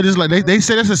 Yeah, just like they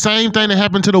said that's the same thing that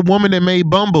happened to the woman that made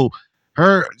Bumble.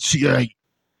 She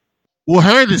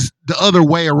this the other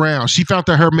way around. She found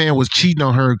that her man was cheating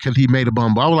on her because he made a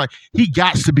Bumble. I was like, he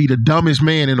got to be the dumbest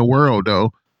man in the world,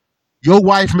 though. Your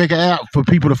wife make an app for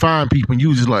people to find people, and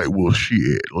you just like, well,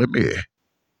 shit, let me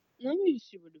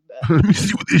see what it's about. Let me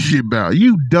see what this shit about.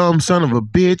 You dumb son of a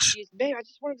bitch. Babe, I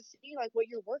just wanted to see like what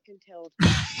your work entailed.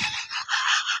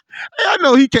 I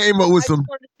know he came up with some. I just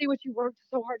wanted to see what you worked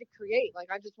so hard to create. Like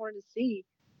I just wanted to see.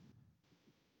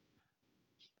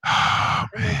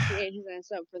 And then she ate his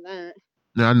ass up for that.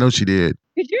 No, I know she did.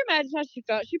 Could you imagine how she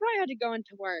felt? She probably had to go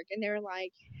into work, and they were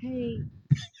like, "Hey,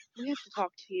 we have to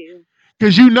talk to you."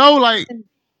 Because like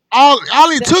all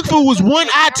it took for was one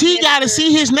IT guy to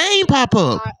see his name pop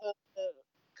up.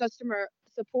 Customer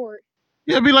support.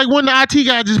 Yeah, be like when the IT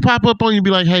guy just pop up on you, be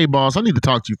like, "Hey, boss, I need to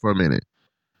talk to you for a minute.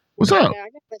 What's up?" Yeah, I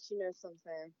guess that she knows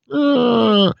something.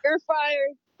 You're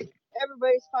fired.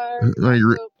 Everybody's fired.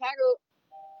 Pack up.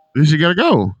 Then she gotta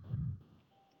go.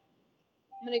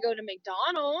 I'm gonna go to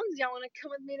McDonald's. Y'all want to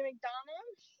come with me to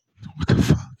McDonald's? What the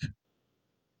fuck?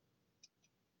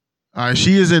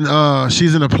 she's in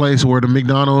a place where the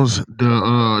McDonald's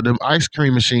the ice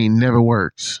cream machine never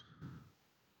works.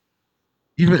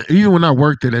 Even when I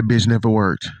worked there, that bitch never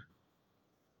worked.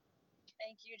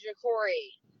 Thank you,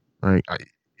 Jacory. Like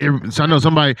so I know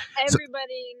somebody. So,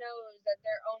 Everybody knows that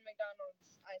their own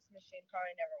McDonald's ice machine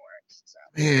probably never works. So.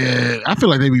 yeah, I feel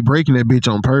like they be breaking that bitch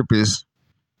on purpose.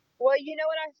 Well, you know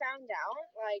what I found out?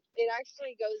 Like, it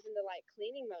actually goes into like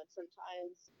cleaning mode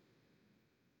sometimes.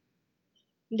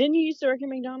 Didn't you used to work at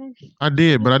McDonald's? I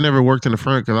did, but I never worked in the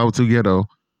front because I was too ghetto.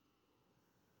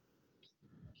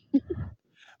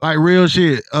 Like real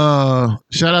shit.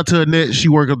 Shout out to Annette. She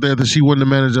worked up there. She wasn't the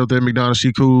manager up there at McDonald's.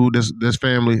 She cool. This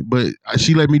family, but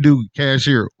she let me do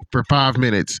cashier for 5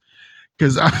 minutes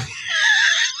because as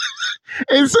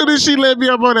soon as she let me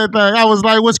up on that thing, I was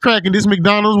like, "What's cracking? This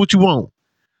McDonald's? What you want?"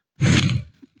 Yeah.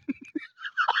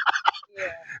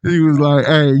 He was like,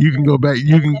 "Hey, you can go back.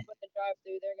 You can." Up at the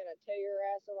drive-through, they're gonna tear your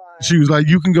ass alive. She was like,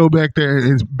 "You can go back there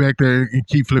and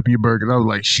keep flipping your burgers." I was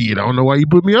like, "Shit, I don't know why you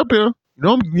put me up here.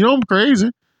 I'm crazy.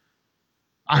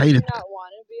 I hate Did it." you not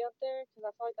want to be up there? Because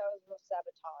I feel like that was real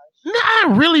sabotage. Nah, I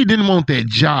really didn't want that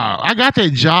job. I got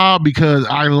that job because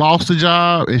I lost the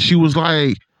job, and she was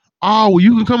like, "Oh, well,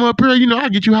 you can come up here. I'll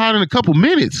get you hired in a couple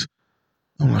minutes."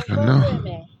 I'm like, Fuck "No." with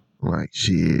me. I'm like,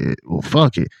 "Shit. Well,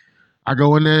 fuck it." I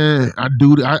go in there. I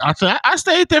do. I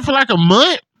stayed there for like a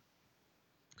month,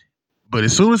 but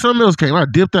as soon as something else came, I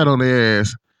dipped out on their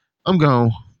ass. I'm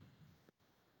gone.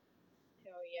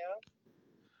 Hell yeah.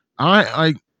 I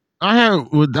like. I had.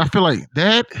 I feel like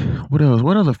that. What else?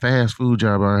 What other fast food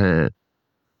job I had?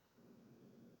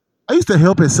 I used to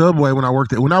help at Subway when I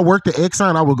worked at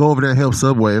Exxon. I would go over there and help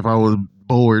Subway if I was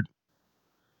bored.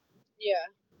 Yeah.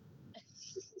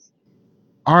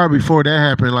 All right, before that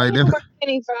happened, I like didn't that. work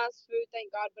any fast food,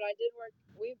 thank God, but I did work.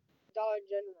 We Dollar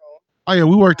General. Oh yeah,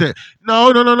 we worked at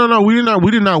no. We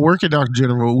did not work at Dr.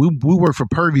 General. We worked for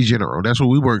Pervy General. That's what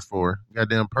we worked for.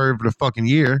 Goddamn Perv for the fucking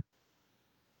year.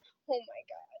 Oh my God.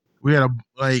 We had a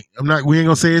we ain't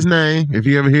gonna say his name. If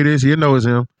you ever hear this, you know it's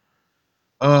him.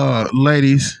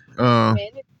 Ladies, Man,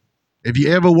 if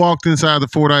you ever walked inside the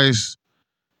Fordyce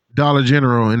Dollar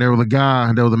General and there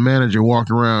was a manager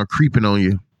walking around creeping on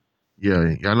you,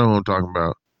 yeah, y'all know what I'm talking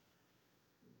about.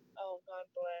 oh God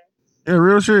bless. Yeah,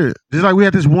 real shit. Just like we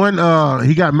had this one,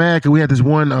 he got mad because we had this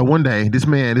one day. This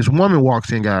woman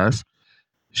walks in, guys.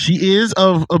 She is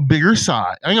of a bigger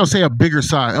size. I ain't gonna say a bigger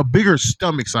size, a bigger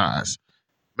stomach size.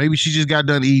 Maybe she just got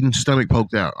done eating, stomach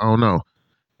poked out. I don't know.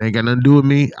 Ain't got nothing to do with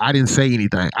me. I didn't say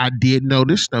anything. I did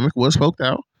notice stomach was poked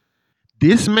out.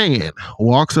 This man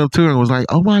walks up to her and was like,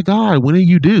 "Oh my God, when did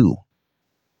you do?"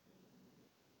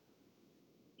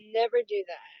 Never do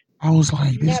that. I was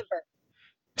like, "This." Never.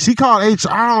 She called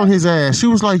HR on his ass. She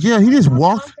was like, "Yeah, he just How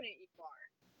walked." confident you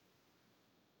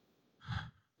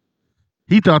are.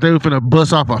 He thought they were finna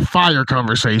bust off a fire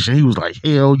conversation. He was like,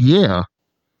 "Hell yeah."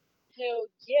 Hell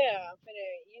yeah. I'm gonna,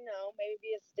 maybe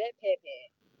be a step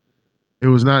peppy. It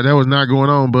was not. That was not going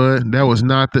on, bud. That was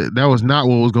not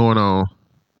what was going on.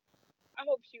 I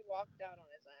hope she walked out on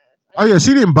his ass. Oh yeah,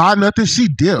 she didn't buy nothing. She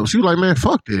dipped. She was like, "Man,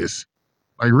 fuck this."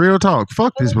 Like real talk.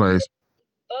 Fuck this place.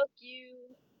 Fuck you.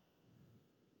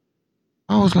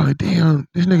 I was like, damn,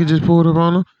 this nigga just pulled up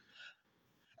on her.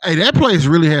 Hey, that place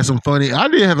really had some funny. I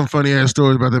did have some funny ass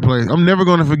stories about that place. I'm never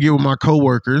gonna forget with my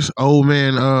coworkers. Old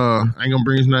man, I ain't gonna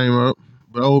bring his name up,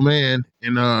 but old man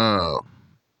and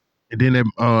then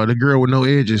the girl with no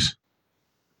edges.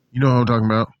 You know what I'm talking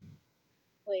about.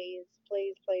 Please,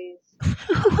 please, please.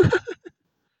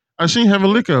 I seen have a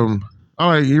lick of him. All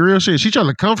right, real shit. She tried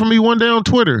to come for me one day on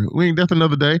Twitter. We ain't that's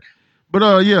another day.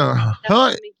 But yeah, her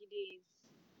Mickey D's.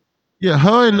 yeah,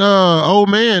 her and old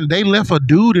man, they left a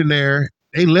dude in there.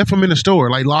 They left him in the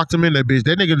store, like locked him in that bitch.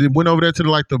 That nigga went over there to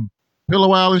the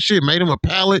pillow aisle and shit, made him a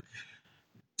pallet,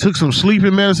 took some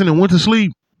sleeping medicine and went to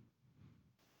sleep.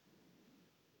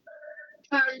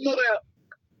 No.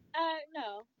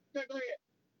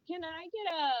 Can I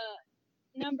get a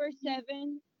number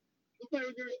 7?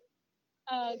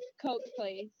 Coke,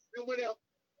 please.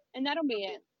 And that'll be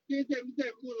it.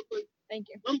 Thank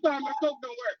you. I'm sorry, my Coke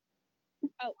don't work.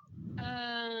 Oh.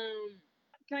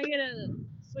 Can I get a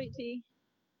sweet tea?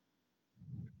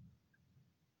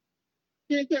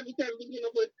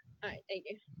 Alright, thank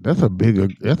you. That's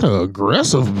that's a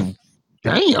aggressive.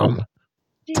 Damn.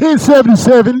 She's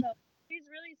 1077. She's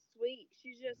really sweet.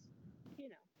 She's just, you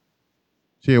know.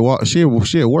 She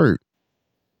at work.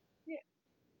 Yeah.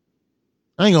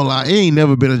 I ain't gonna lie, it ain't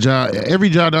never been a job. Every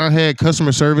job that I had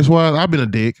customer service wise, I've been a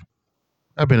dick.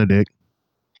 I've been a dick.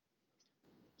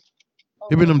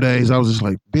 It been them days I was just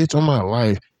like, bitch, on my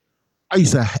life. I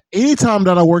used to anytime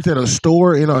that I worked at a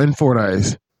store in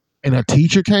Fordyce, and a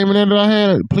teacher came in there that I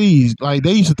had, please, like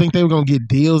they used to think they were gonna get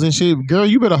deals and shit. Girl,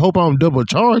 you better hope I don't double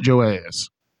charge your ass.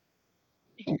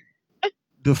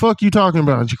 The fuck you talking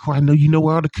about? I know you know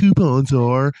where all the coupons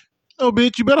are. No,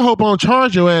 bitch, you better hope I don't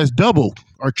charge your ass double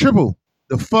or triple.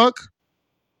 The fuck?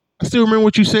 I still remember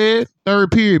what you said.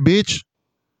 Third period, bitch.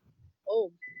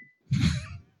 Oh,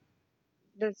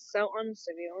 that's so honest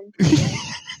of you.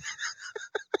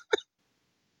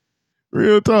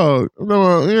 Real talk.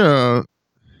 No, yeah.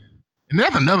 And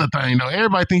that's another thing though.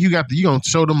 Everybody think you gonna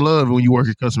show them love when you work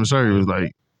at customer service.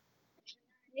 Like,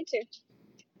 Me too.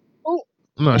 Oh,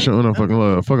 I'm not showing no fucking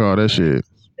love. Fuck all that shit.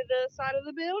 to the side of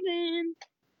the building.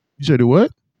 You said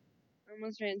what?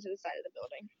 Almost ran to the side of the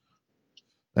building.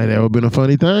 Hey, that would have been a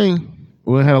funny thing.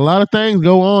 We had a lot of things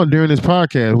go on during this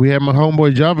podcast. We had my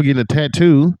homeboy Java getting a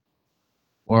tattoo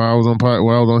while I was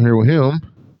on here with him.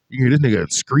 You hear this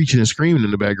nigga screeching and screaming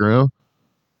in the background.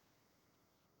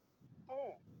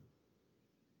 Oh.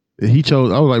 He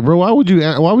chose. I was like, bro, why would you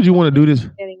want to do this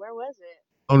Where was it?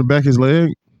 on the back of his leg?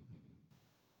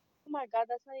 Oh my god,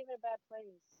 that's not even a bad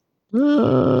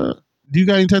place. Do you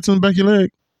got any tattoos on the back of your leg?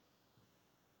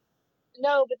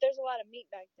 No, but there's a lot of meat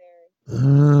back there.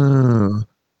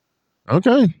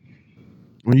 Okay.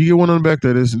 When you get one on the back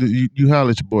there, you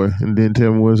holler at your boy and then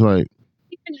tell me what it's like.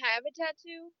 You can have a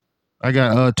tattoo? I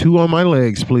got 2 on my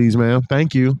legs, please, ma'am.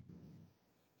 Thank you.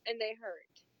 And they hurt.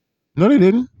 No, they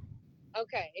didn't.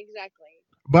 Okay, exactly.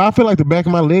 But I feel like the back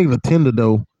of my legs are tender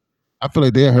though. I feel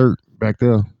like they're hurt back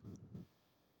there.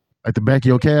 Like the back of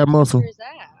your calf muscle. Where's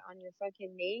that? On your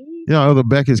fucking knee? Yeah, the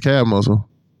back is calf muscle.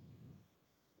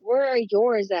 Where are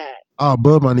yours at?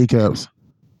 Above my kneecaps.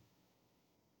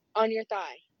 On your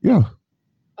thigh? Yeah.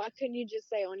 Why couldn't you just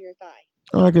say on your thigh?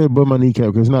 I like it above my kneecap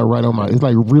because it's not right on my. It's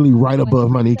like really right above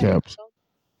my kneecaps.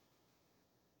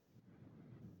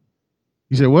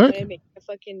 You said what?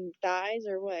 Fucking thighs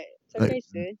or what? It's okay,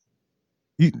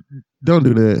 sis. Don't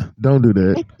do that. Don't do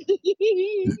that.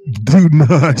 Do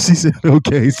not. She said,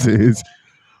 okay, sis.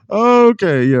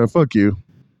 Okay, yeah, fuck you.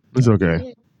 It's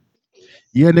okay.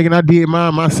 Yeah, nigga, I did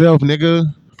mine myself, nigga.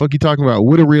 Fuck you talking about?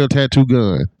 With a real tattoo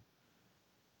gun.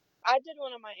 I did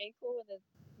one on my ankle with a.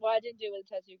 Well, I didn't do it with a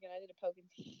tattoo gun. I did a poking.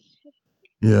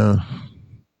 Yeah.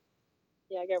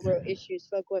 Yeah, I got real issues.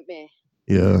 Fuck with me.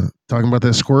 Yeah. Talking about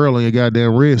that squirrel on your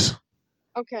goddamn wrist.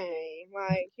 Okay,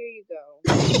 like, here you go.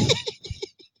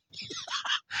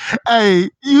 Hey,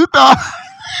 you thought.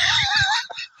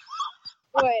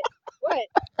 What?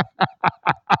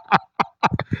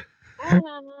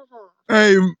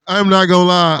 Hey, I'm not gonna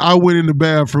lie. I went in the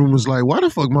bathroom and was like, why the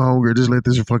fuck my homegirl just let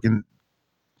this fucking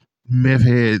meth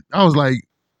head? I was like,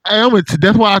 hey,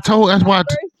 that's why I told. That's why.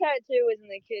 First tattoo was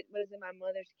in my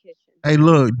mother's kitchen. Hey,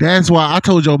 look, that's why I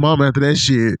told your mom after that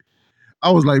shit. I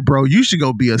was like, bro, you should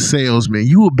go be a salesman.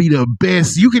 You will be the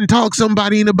best. You can talk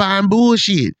somebody into buying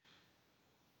bullshit.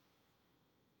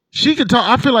 She could talk.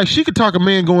 I feel like she could talk a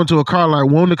man going to a car like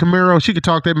wanting a Camaro. She could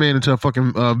talk that man into a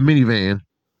fucking minivan.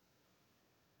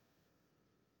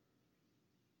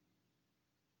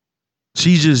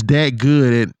 She's just that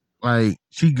good at, like,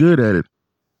 she good at it.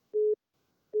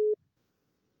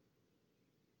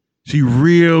 She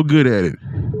real good at it.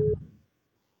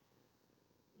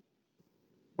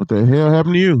 What the hell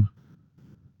happened to you?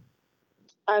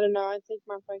 I don't know. I think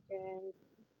my fucking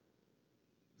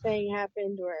thing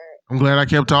happened where. I'm glad I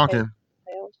kept talking.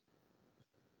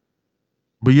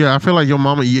 But yeah, I feel like your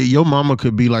mama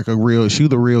could be like she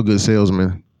was a real good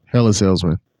salesman. Hella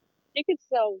salesman. She could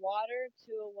sell water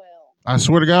to a well. I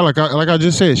swear to God, like I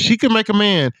just said, she could make a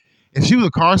man. If she was a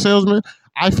car salesman,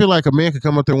 I feel like a man could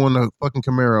come up there wanting a fucking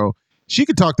Camaro. She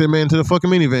could talk that man to the fucking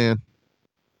minivan.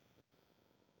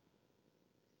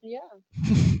 Yeah.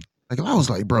 Like I was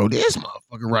like, bro, this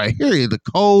motherfucker right here is a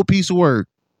cold piece of work.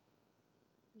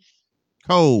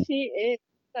 Cold. She is.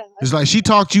 It's like she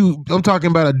talked you. I'm talking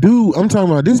about a dude. I'm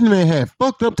talking about this man had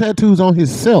fucked up tattoos on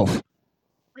himself.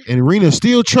 And Rena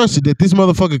still trusted that this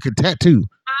motherfucker could tattoo.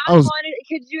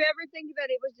 Could you ever think that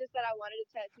it was just that I wanted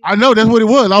a tattoo? I know, that's what it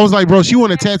was. I was like, bro, she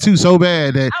wanted a tattoo so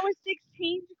bad that. I was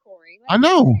 16, Corey. I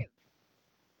know.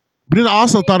 But then I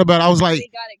also thought about it. I was like,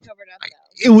 got it covered up,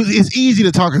 though. It's easy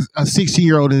to talk a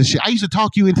 16-year-old and shit. I used to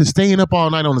talk you into staying up all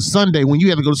night on a Sunday when you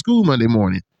had to go to school Monday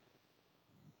morning.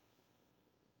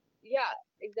 Yeah,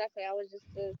 exactly. I was just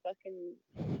fucking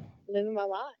living my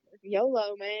life.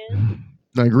 YOLO, man.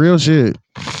 Like real shit.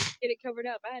 Get it covered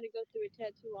up. I had to go through a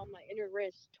tattoo on my inner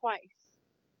wrist twice.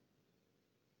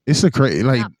 It's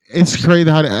it's crazy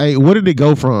how what did it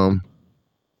go from?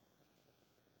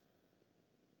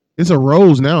 It's a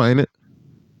rose now, ain't it?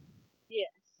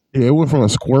 Yes. Yeah, it went from a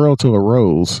squirrel to a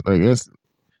rose. Like that's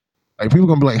like people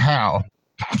gonna be like, how?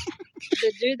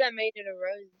 The dude that made it a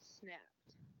rose snapped.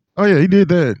 Oh yeah, he did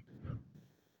that.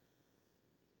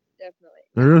 Definitely.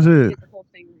 That's To it. get the whole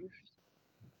thing roofed.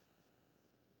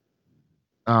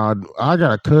 I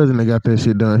got a cousin that got that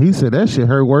shit done. He said that shit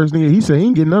hurt worse than he said he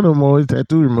ain't getting none of them all his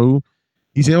tattoo removed.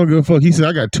 He said I don't give a fuck. He said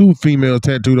I got 2 females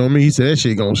tattooed on me. He said that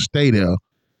shit gonna stay there.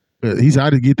 But he said I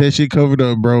had to get that shit covered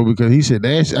up, bro, because he said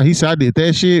he said I did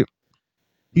that shit.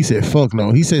 He said fuck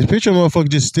no. He said picture a motherfucker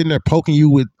just sitting there poking you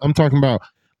with. I'm talking about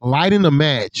lighting a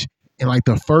match and like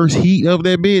the first heat of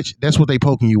that bitch. That's what they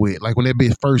poking you with. Like when that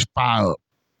bitch first fire up.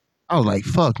 I was like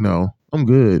fuck no. I'm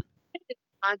good. It's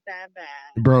not that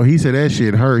bad. Bro, he said that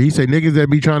shit hurt. He said niggas that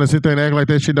be trying to sit there and act like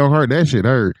that shit don't hurt, that shit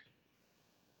hurt.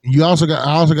 I also got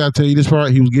to tell you this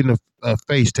part. He was getting a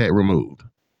face tat removed,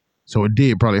 so it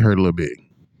did probably hurt a little bit.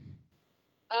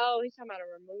 Oh, he's talking about a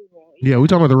removal. Yeah, we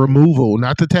talking about the removal,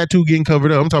 not the tattoo getting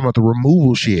covered up. I'm talking about the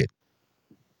removal shit.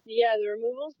 Yeah, the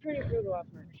removal's pretty brutal at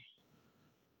first.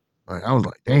 Like, I was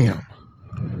like, damn.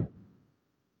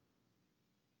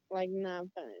 Like, not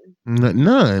fun.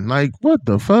 None. Like, what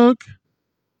the fuck?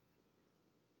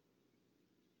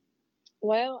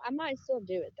 Well, I might still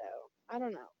do it though. I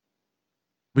don't know.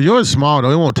 But yours is small though.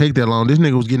 It won't take that long. This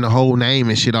nigga was getting the whole name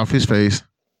and shit off his face.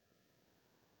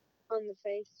 On the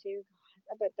face too. God,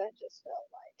 I bet that just felt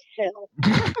like hell.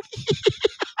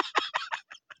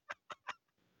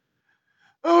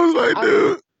 I was like,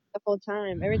 dude. The whole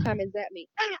time. Every time it's at me.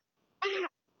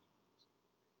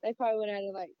 They probably would have had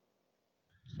to like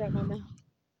shut my mouth.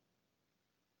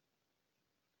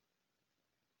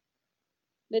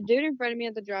 The dude in front of me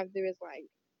at the drive-thru is like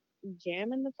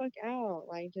jamming the fuck out,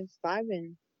 like just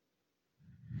vibing.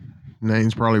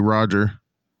 Name's probably Roger.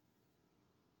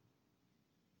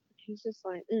 He's just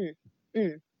like,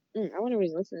 I wonder what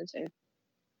he's listening to.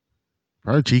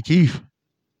 Probably Chief Keef.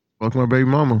 Fuck my baby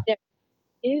mama. Yeah,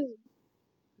 he's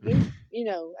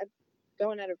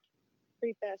going at a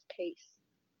pretty fast pace.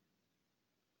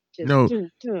 Just No.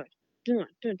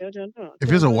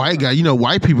 If it's a white guy,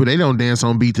 white people they don't dance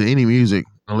on beat to any music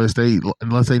unless they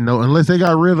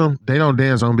got rhythm. They don't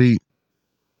dance on beat.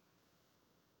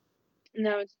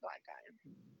 No, it's a black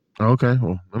guy. Okay,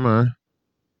 well, never mind.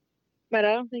 But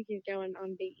I don't think he's going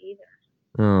on beat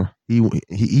either.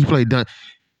 He played done.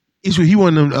 He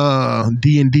one of them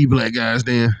D&D black guys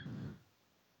then.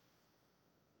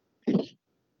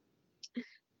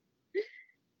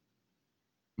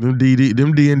 Them D&D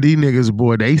niggas,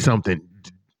 boy, they something.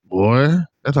 Boy,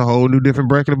 that's a whole new different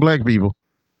bracket of black people.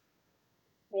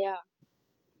 Yeah.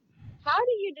 How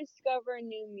do you discover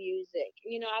new music?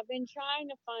 I've been trying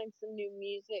to find some new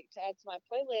music to add to my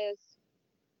playlist.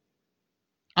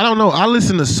 I don't know. I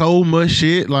listen to so much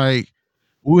shit. Like,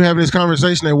 we were having this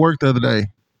conversation at work the other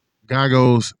day. Guy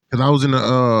goes, because I was in the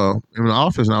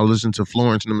office and I was listening to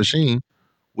Florence and the Machine,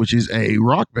 which is a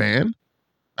rock band.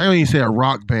 I don't even say a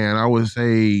rock band. I would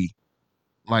say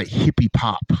like hippie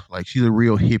pop. Like she's a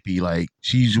real hippie. Like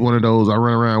she's one of those I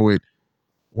run around with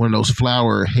one of those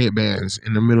flower headbands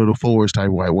in the middle of the forest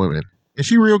type white women. And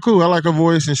she real cool. I like her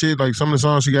voice and shit. Like some of the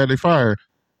songs she got, they fire.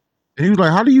 And he was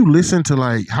like, how do you listen to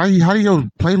like how do your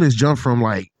playlist jump from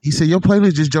like he said your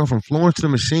playlist just jumped from Florence to the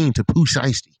Machine to Pooh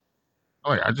Shiesty.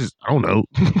 I'm like, I don't know.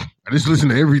 I just listen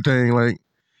to everything. Like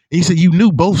and he said you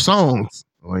knew both songs.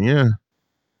 I'm like, yeah.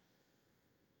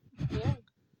 Yeah.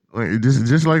 Like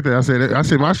just like that. I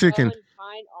said my shit can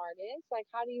find artists. Like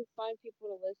how do you find people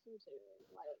to listen to?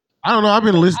 Like I don't know. I've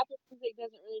been listening. Apple Music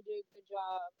doesn't really do a good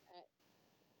job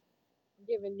at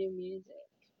giving new music.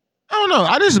 I don't know.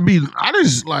 I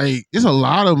just like it's a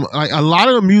lot of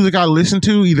the music I listen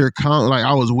to either like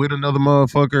I was with another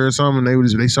motherfucker or something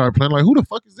and they started playing like who the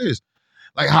fuck is this?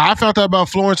 Like how I found out about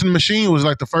Florence and the Machine was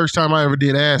like the first time I ever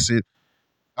did acid.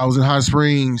 I was in Hot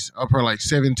Springs, I was probably like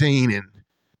 17 and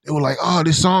they were like, oh,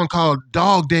 this song called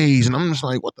Dog Days. And I'm just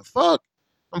like, what the fuck?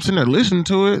 I'm sitting there listening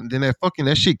to it. And then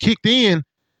that shit kicked in. And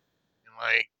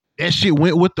like, that shit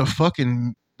went with the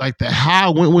fucking, like the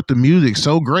how went with the music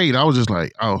so great. I was just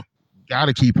like, oh,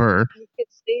 gotta keep her. You could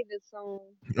see the song.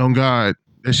 Oh, God.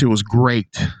 That shit was great.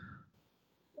 Ooh,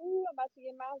 I'm about to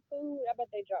get my food. I bet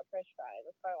they drop fresh fries.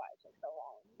 That's probably why it took so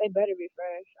long. They better be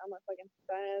fresh. I'm not fucking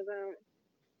spaz out.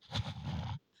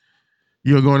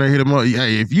 You're going to hit him up.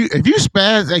 Hey, if you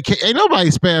spaz, ain't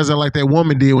nobody spaz out like that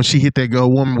woman did when she hit that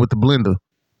girl woman with the blender.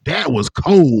 That was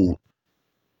cold.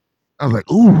 I was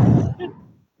like, ooh. People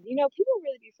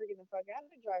really be freaking the fuck out of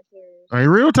the drive-thrus. Like,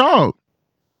 real talk.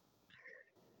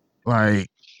 Like,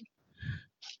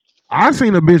 I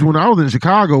seen a bitch when I was in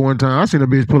Chicago one time. I seen a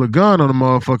bitch pull a gun on a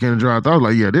motherfucker in the drive-thru. I was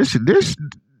like, yeah, this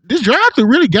drive-thru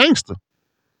really gangster.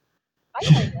 I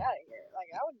gotta get out of here.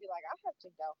 Like, I would be like, I have to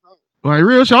go home. Like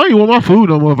real shit, I don't even want my food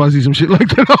no more if I see some shit like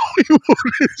that. I don't even want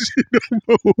this shit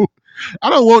no more. I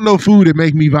don't want no food that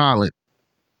make me violent.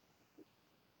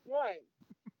 Right.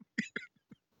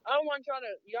 I don't want y'all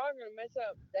are gonna mess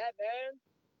up that bad.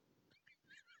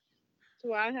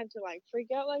 So I have to like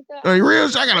freak out like that. Like real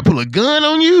shit, I gotta pull a gun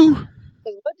on you.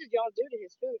 Cause what did y'all do to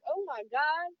his food? Oh my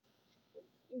god,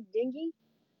 you dingy!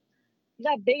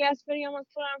 That big ass video almost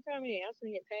put out in front of me. I was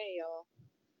gonna get paid, y'all.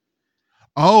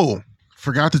 Oh,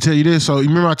 forgot to tell you this. So you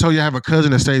remember I told you I have a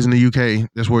cousin that stays in the UK.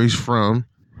 That's where he's from.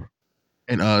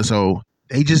 And so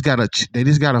they just got a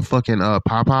fucking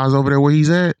Popeyes over there where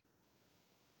he's at.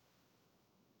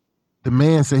 The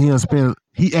man said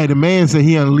the man said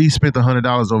he at least spent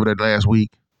 $100 over there last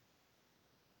week.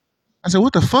 I said,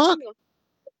 what the fuck?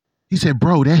 He said,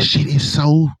 bro, that shit is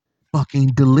so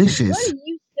fucking delicious. What are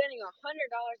you spending $100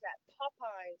 at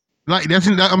Popeyes? Like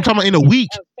I'm talking about in a week.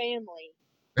 A family.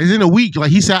 It's in a week.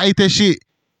 Like he said, I ate that shit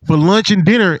for lunch and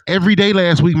dinner every day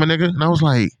last week, my nigga. And I was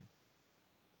like,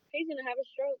 he's gonna have a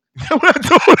stroke. When I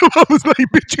told him, I was like,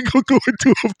 bitch, you gonna go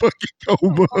into a fucking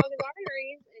coma. Clog his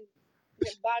arteries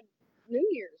and by New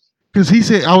Year's. Because he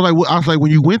said, I was like,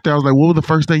 when you went there, I was like, what was the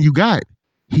first thing you got?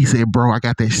 He said, bro, I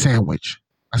got that sandwich.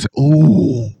 I said,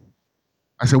 ooh.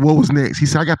 I said, what was next? He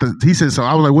said, so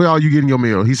I was like, where are you getting your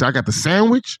meal? He said, I got the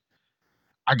sandwich.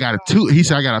 He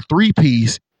said, I got a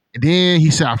 3-piece. And then he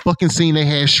said, I fucking seen they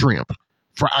had shrimp.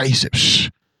 He said, shh,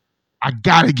 I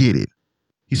gotta get it.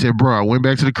 He said, bro, I went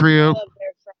back to the crib,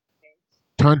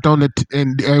 turned on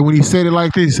and when he said it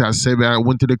like this, I said, I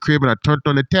went to the crib and I turned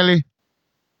on the telly.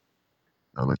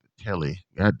 I like the telly.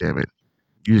 God damn it.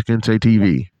 You just couldn't say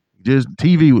TV. Just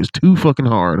TV was too fucking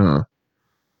hard, huh?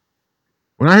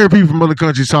 When I hear people from other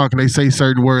countries talking, they say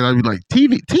certain words, I'd be like,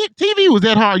 TV was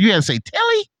that hard? You had to say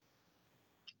telly?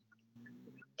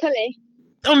 Telly.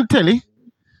 On the telly.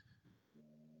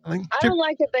 I don't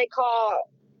like that they call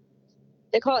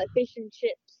it fish and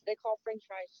chips. They call French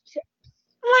fries chips.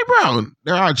 I'm like, bro,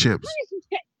 there are chips. Give me some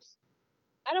chips.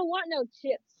 I don't want no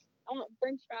chips. I want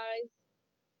French fries.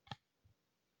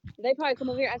 They probably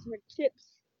come over here asking for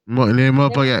chips. And then a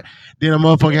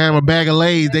motherfucker have a bag of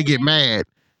Lay's, they get mad.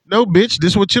 No, bitch,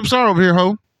 this is what chips are over here,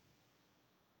 ho.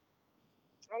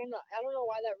 I don't know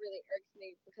why that really irks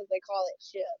me because they call it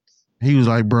chips. He was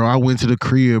like, bro, I went to the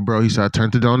crib, bro. He said, I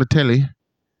turned it on the telly.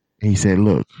 And he said,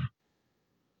 look,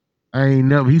 I ain't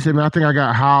never. He said, man, I think I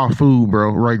got high food,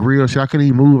 bro. Like real shit. I couldn't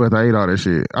even move after I ate all that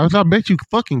shit. I bet you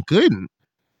fucking couldn't.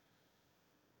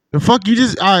 The fuck you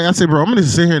just? I said, bro, I'm gonna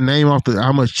sit here and name off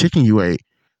how much chicken you ate.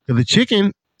 Cause the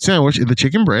chicken sandwich is the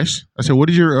chicken breast. I said,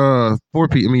 what is your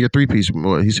 4-piece? I mean, your 3-piece.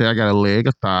 He said, I got a leg,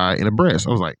 a thigh, and a breast.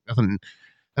 I was like, that's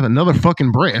another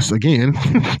fucking breast again.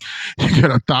 You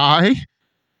got a thigh.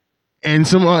 And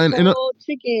some whole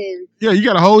chicken. Yeah, you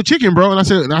got a whole chicken, bro. And I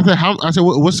said,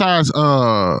 what size?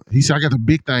 He said, I got the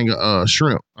big thing of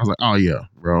shrimp. I was like, oh yeah,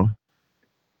 bro.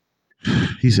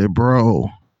 He said, bro.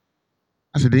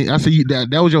 I said,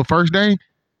 that was your first day.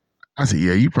 I said,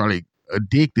 yeah, you probably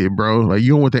addicted, bro. Like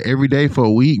you went there every day for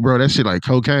a week, bro. That shit like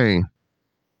cocaine.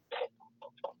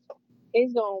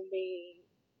 It's gonna be.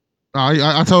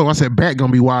 I told him, I said, back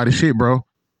gonna be wild as shit, bro.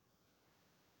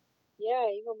 Yeah,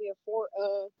 you're gonna be a 4.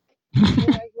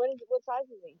 What size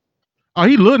is he? Oh,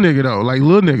 he little nigga though, like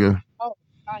little nigga. Oh,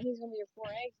 he's gonna be a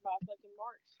 4X by fucking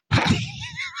March.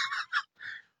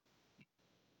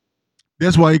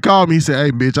 That's why he called me. He said,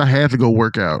 "Hey, bitch, I had to go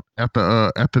work out after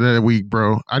that week,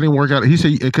 bro. I didn't work out." He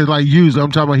said, "Cause like you,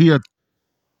 I'm talking about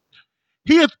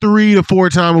he a 3 to 4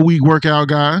 time a week workout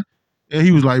guy, and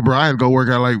he was like, bro, I had to go work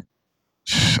out. Like,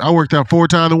 I worked out 4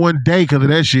 times in one day because of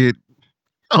that shit.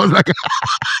 I was like,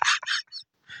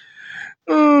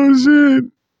 oh shit."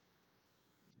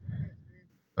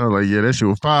 I was like, yeah, that shit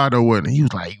was fire though, wasn't it? He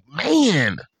was like,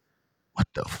 man, what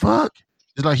the fuck?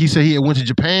 Just like he said, he had went to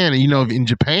Japan, and in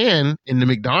Japan, in the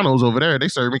McDonald's over there, they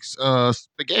serve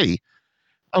spaghetti.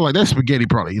 I was like, that spaghetti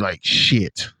probably like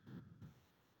shit.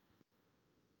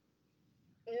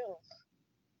 Ew.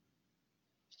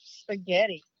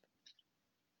 Spaghetti.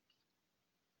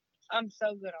 I'm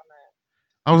so good on that.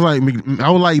 I was like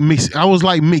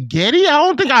McGetty. I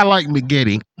don't think I like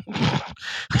McGetty.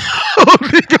 I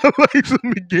don't think I like some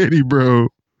McGetty, bro. No,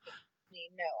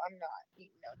 I'm not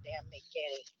eating no damn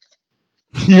McGetty.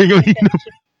 You ain't gonna eat no.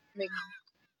 Get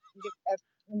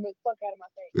the fuck out of my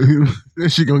face. That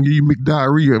shit gonna give you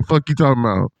McDiarrhea. Fuck you talking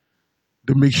about?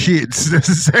 The McShits. That's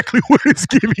exactly what it's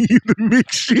giving you. The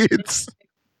McShits.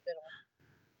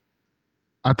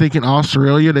 I think in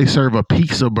Australia they serve a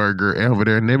pizza burger over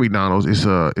there in their McDonald's. It's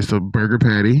a burger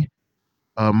patty,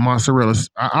 mozzarella.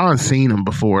 I've seen them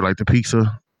before, like the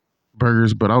pizza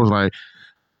burgers, but I was like,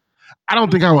 I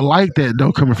don't think I would like that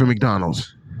though, coming from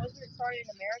McDonald's. Wasn't it started in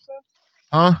America?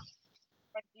 Huh?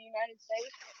 Like the United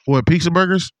States? What, pizza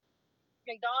burgers?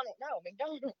 McDonald's. No,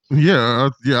 McDonald's. Yeah.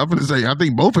 I'm gonna say I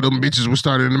think both of them bitches were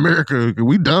started in America.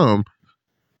 We dumb.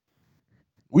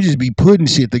 We just be putting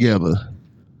shit together.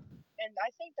 And I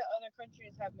think the other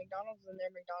countries have McDonald's, and their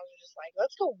McDonald's are just like,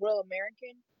 let's go real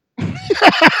American.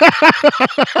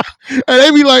 And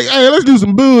they be like, hey, let's do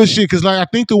some bullshit. Cause like I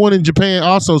think the one in Japan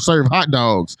also served hot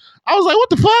dogs. I was like, what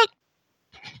the fuck?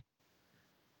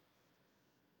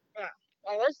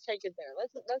 Oh, let's take it there.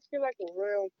 Let's get like a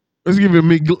real. Let's give it a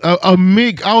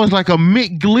Mick. I was like, a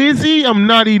McGlizzy? I'm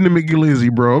not eating a McGlizzy,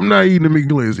 bro. I'm not eating a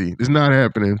McGlizzy. It's not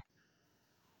happening.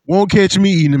 Won't catch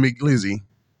me eating a McGlizzy.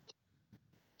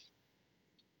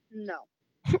 No.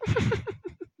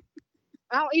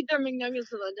 I'll eat their McNuggets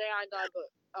till the day I die, but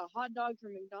a hot dog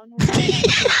from McDonald's.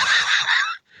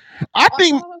 I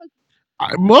think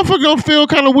motherfucker gonna feel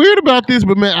kind of weird about this,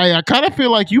 but man, I kind of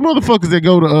feel like you motherfuckers that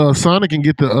go to Sonic and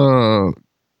get the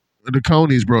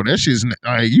conies, bro. That shit's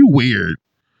you weird.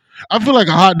 I feel like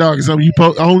a hot dog is something you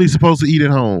only supposed to eat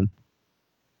at home.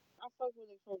 I fuck with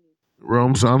a coney.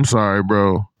 Bro, I'm sorry,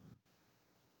 bro.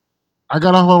 I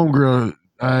got a homegirl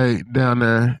down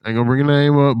there. I ain't gonna bring her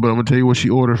name up, but I'm gonna tell you what she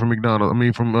ordered from McDonald's. I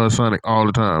mean, from Sonic all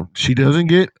the time. She doesn't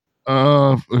get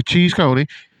a cheese coney.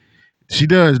 She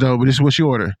does though, but this is what she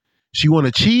ordered. She want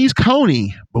a cheese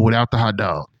coney, but without the hot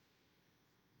dog.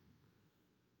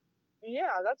 Yeah,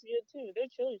 that's good too. Their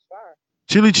chili's fire.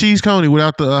 Chili cheese coney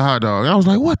without the hot dog. I was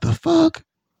like, what the fuck?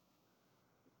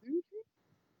 Mm-hmm.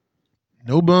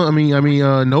 No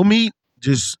bun. No meat.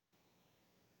 Just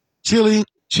chili,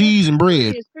 cheese, and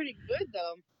bread. It's pretty good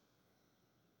though.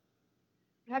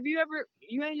 Have you ever?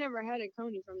 You ain't never had a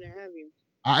coney from there, have you?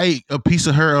 I ate a piece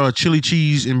of her chili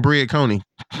cheese and bread coney.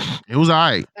 It was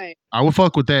alright. Hey. I would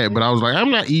fuck with that, but I was like,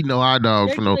 I'm not eating no hot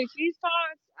dog for no. Cheese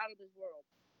tots out of this world.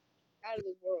 Out of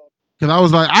this world. Because I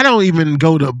was like, I don't even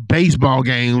go to baseball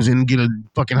games and get a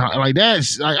fucking hot like that.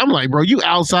 Like, I'm like, bro, you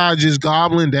outside just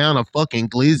gobbling down a fucking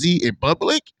glizzy in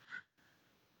public?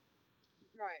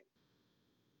 Right.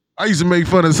 I used to make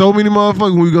fun of so many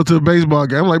motherfuckers when we go to a baseball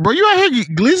game. I'm like, bro, you out here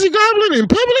glizzy gobbling in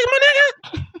public, my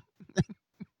nigga?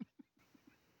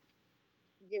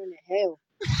 Giving it hell.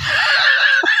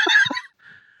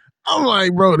 I'm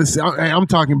like, bro, I'm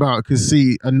talking about, because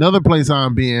see, another place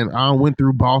I'm being, I went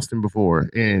through Boston before,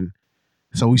 and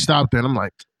so we stopped there, and I'm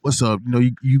like, what's up? You know,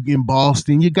 you in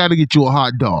Boston, you got to get you a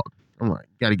hot dog. I'm like,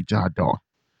 got to get you a hot dog.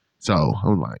 So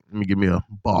I'm like, let me give me a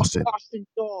Boston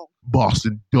dog.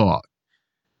 Boston dog.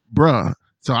 Bruh.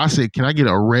 So I said, can I get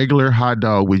a regular hot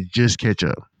dog with just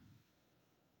ketchup?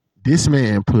 This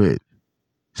man put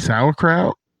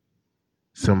sauerkraut,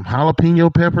 some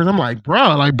jalapeno peppers. I'm like, bro.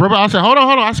 I said, hold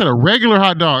on. I said, a regular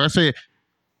hot dog. I said,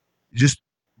 just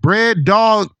bread,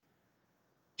 dog,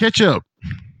 ketchup.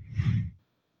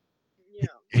 Yeah.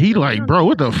 He like, bro,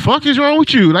 what the fuck is wrong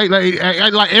with you? Like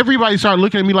everybody started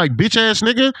looking at me like, bitch ass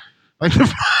nigga. Like,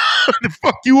 the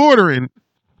fuck you ordering?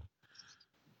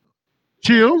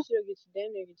 Chill.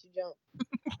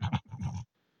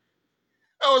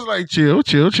 I was like, chill.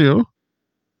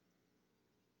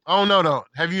 I don't know though.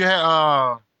 Have you had?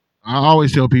 I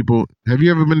always tell people, have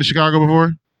you ever been to Chicago before?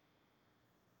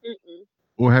 Mm-mm.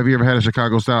 Or have you ever had a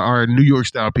Chicago style or a New York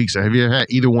style pizza? Have you ever had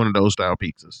either one of those style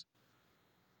pizzas?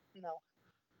 No.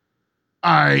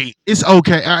 All right, it's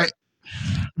okay. I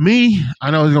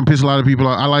know it's gonna piss a lot of people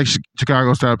off. I like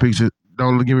Chicago style pizza.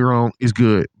 Don't get me wrong, it's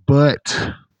good,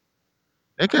 but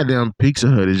that goddamn Pizza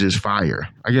Hut is just fire.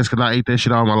 I guess because I ate that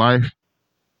shit all my life.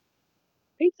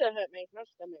 Pizza Hut makes my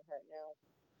stomach hurt now.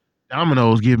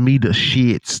 Domino's give me the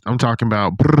shits. I'm talking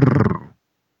about. Brrr.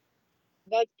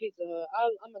 That's Pizza Hut.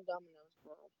 I'm a Domino's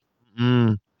bro.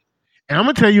 And I'm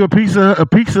gonna tell you a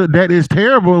pizza that is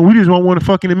terrible, and we just won't want to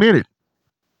fucking admit it.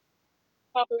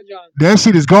 Papa John's. That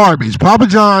shit is garbage. Papa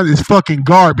John's is fucking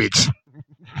garbage.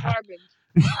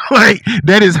 Like,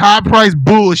 that is high price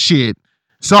bullshit.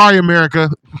 Sorry, America.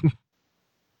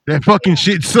 That fucking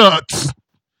shit sucks.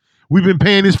 We've been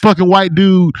paying this fucking white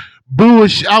dude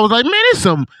bullshit. I was like, man, it's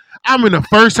some. I mean, the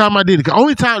first time I did it, the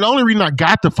only reason I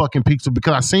got the fucking pizza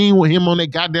because I seen with him on that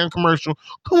goddamn commercial.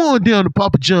 Come on down to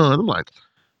Papa John's. I'm like,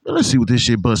 man, let's see what this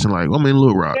shit busting like. I'm in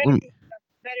Little Rock. Better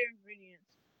ingredients.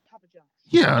 Papa John's.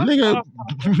 Yeah, nigga.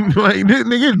 Like,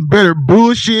 nigga, better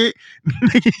bullshit.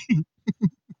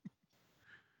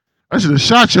 I should have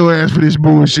shot your ass for this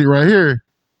bullshit right here.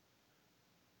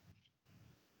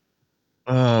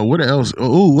 What else?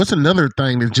 Oh, what's another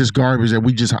thing that's just garbage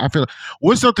that I feel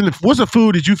what's a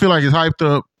food that you feel like is hyped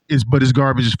up but it's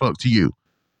garbage as fuck to you?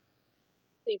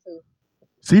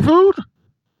 Seafood?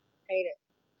 Hate it.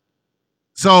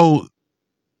 So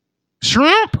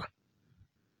Shrimp?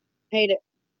 Hate it.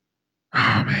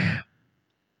 Oh man.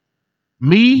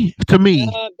 Me to me.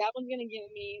 That one's gonna give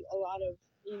me a lot of,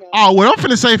 Oh, what I'm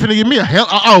finna say finna give me a hell.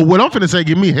 Oh, what I'm finna say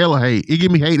give me hella hate. It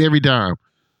give me hate every time.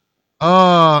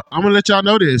 I'm gonna let y'all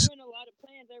know this. doing a lot of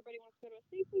plans. Everybody wants to go to a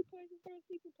seafood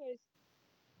place.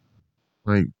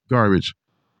 Like garbage.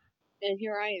 And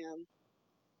here I am.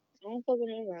 I don't fucking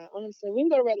know that. Honestly, we can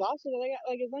go to Red Lobster. They got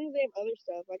like as long as they have other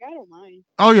stuff. Like I don't mind.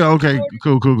 Oh yeah, okay,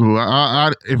 cool.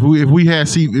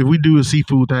 If we do a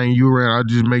seafood thing, you around, I'll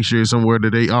just make sure it's somewhere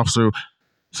that they also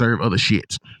serve other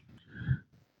shit.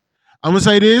 I'm gonna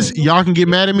say this, y'all can get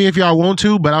mad at me if y'all want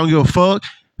to, but I don't give a fuck.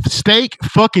 Steak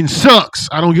fucking sucks.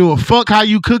 I don't give a fuck how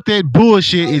you cook that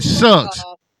bullshit. It sucks.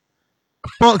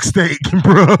 Fuck steak,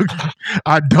 bro.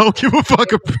 I don't give a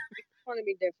fuck. Want to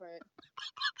be different.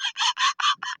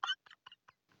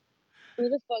 Who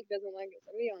the fuck doesn't like it?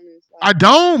 To be honest, I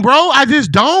don't, bro. I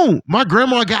just don't. My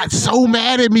grandma got so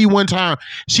mad at me one time.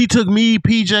 She took me,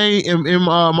 PJ, and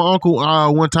my uncle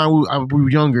one time we were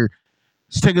younger.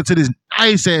 She take her to this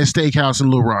nice ass steakhouse in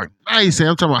Little Rock. Nice ass.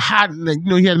 I'm talking about hot.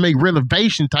 He had to make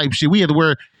renovation type shit. We had to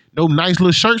wear no nice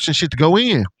little shirts and shit to go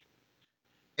in.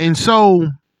 And so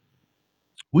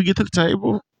we get to the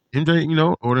table.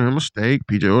 MJ, order him a steak.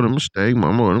 PJ order him a steak.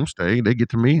 Mama order him a steak. They get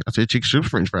to me. I said chicken strips,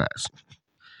 French fries.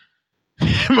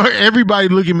 Everybody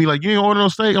look at me like, you ain't order no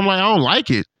steak. I'm like, I don't like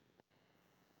it.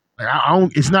 Like, I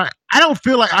don't. It's not. I don't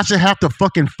feel like I should have to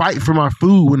fucking fight for my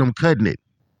food when I'm cutting it.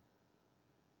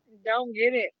 Don't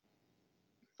get it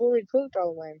fully cooked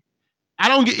all the way. I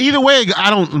don't get either way. I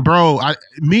don't, bro. I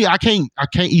can't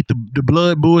eat the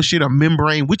blood bullshit or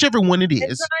membrane, whichever one it is.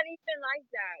 It's not even like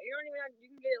that. You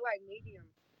can get it like medium.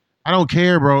 I don't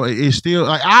care, bro. It's still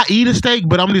like I eat a steak,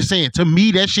 but I'm just saying, to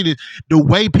me, that shit is the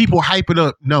way people hype it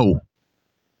up. No,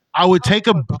 I would take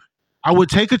a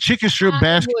chicken strip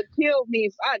basket. Would kill me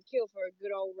if I'd kill for a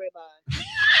good old ribeye.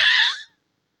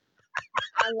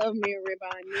 I love me a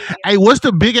ribeye. Medium. Hey, what's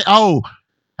the biggest? Oh,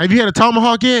 have you had a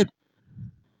tomahawk yet?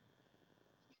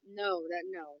 No,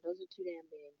 those are too damn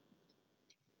big.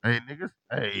 Hey, niggas.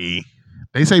 Hey,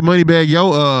 they say Moneybag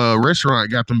Yo restaurant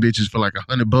got them bitches for like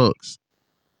 $100.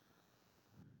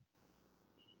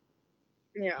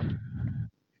 Yeah. And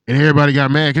everybody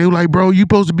got mad. They were like, bro, you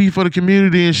supposed to be for the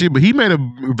community and shit. But he made a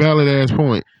valid ass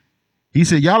point. He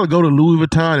said, y'all will go to Louis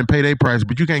Vuitton and pay their price,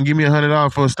 but you can't give me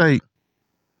 $100 for a steak.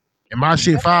 And my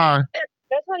shit fire.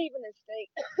 That's not even a steak.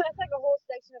 That's like a whole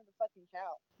section of the fucking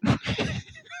cow.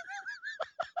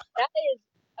 That is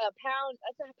a pound.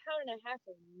 That's a pound and a half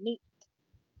of meat.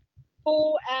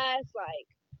 Full ass,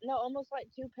 almost like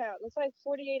 2 pounds. It's like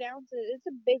 48 ounces. It's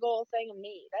a big old thing of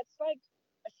meat. That's like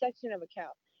a section of a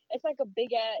cow. It's like a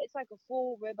big ass. It's like a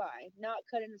full ribeye, not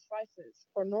cut into slices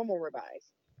or normal ribeyes.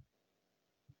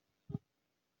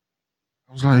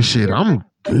 I was like, shit, I'm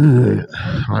good.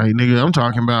 Like, nigga, I'm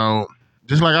talking about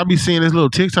just like I be seeing this little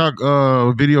TikTok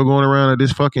video going around of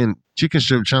this fucking chicken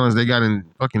strip challenge they got in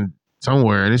fucking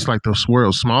somewhere, and it's like the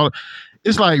swirl smaller.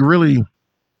 It's like really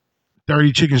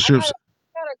 30 chicken strips. I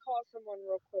gotta call someone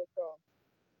real quick though.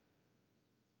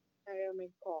 I gotta make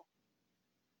a call.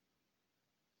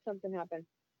 Something happened.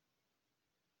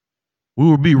 We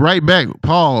will be right back.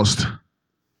 Paused.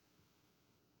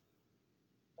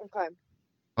 Okay.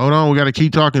 Hold on, we gotta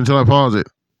keep talking until I pause it.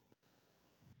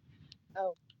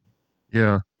 Oh.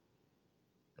 Yeah.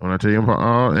 When I tell you,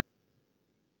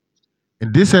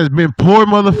 and this has been Poor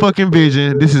Motherfucking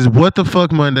Vision. This is What the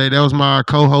Fuck Monday. That was my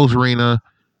co-host Rena.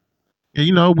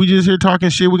 And we just here talking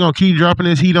shit. We're gonna keep dropping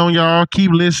this heat on y'all.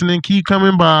 Keep listening. Keep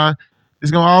coming by.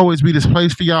 It's gonna always be this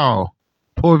place for y'all.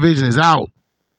 Poor Vision is out.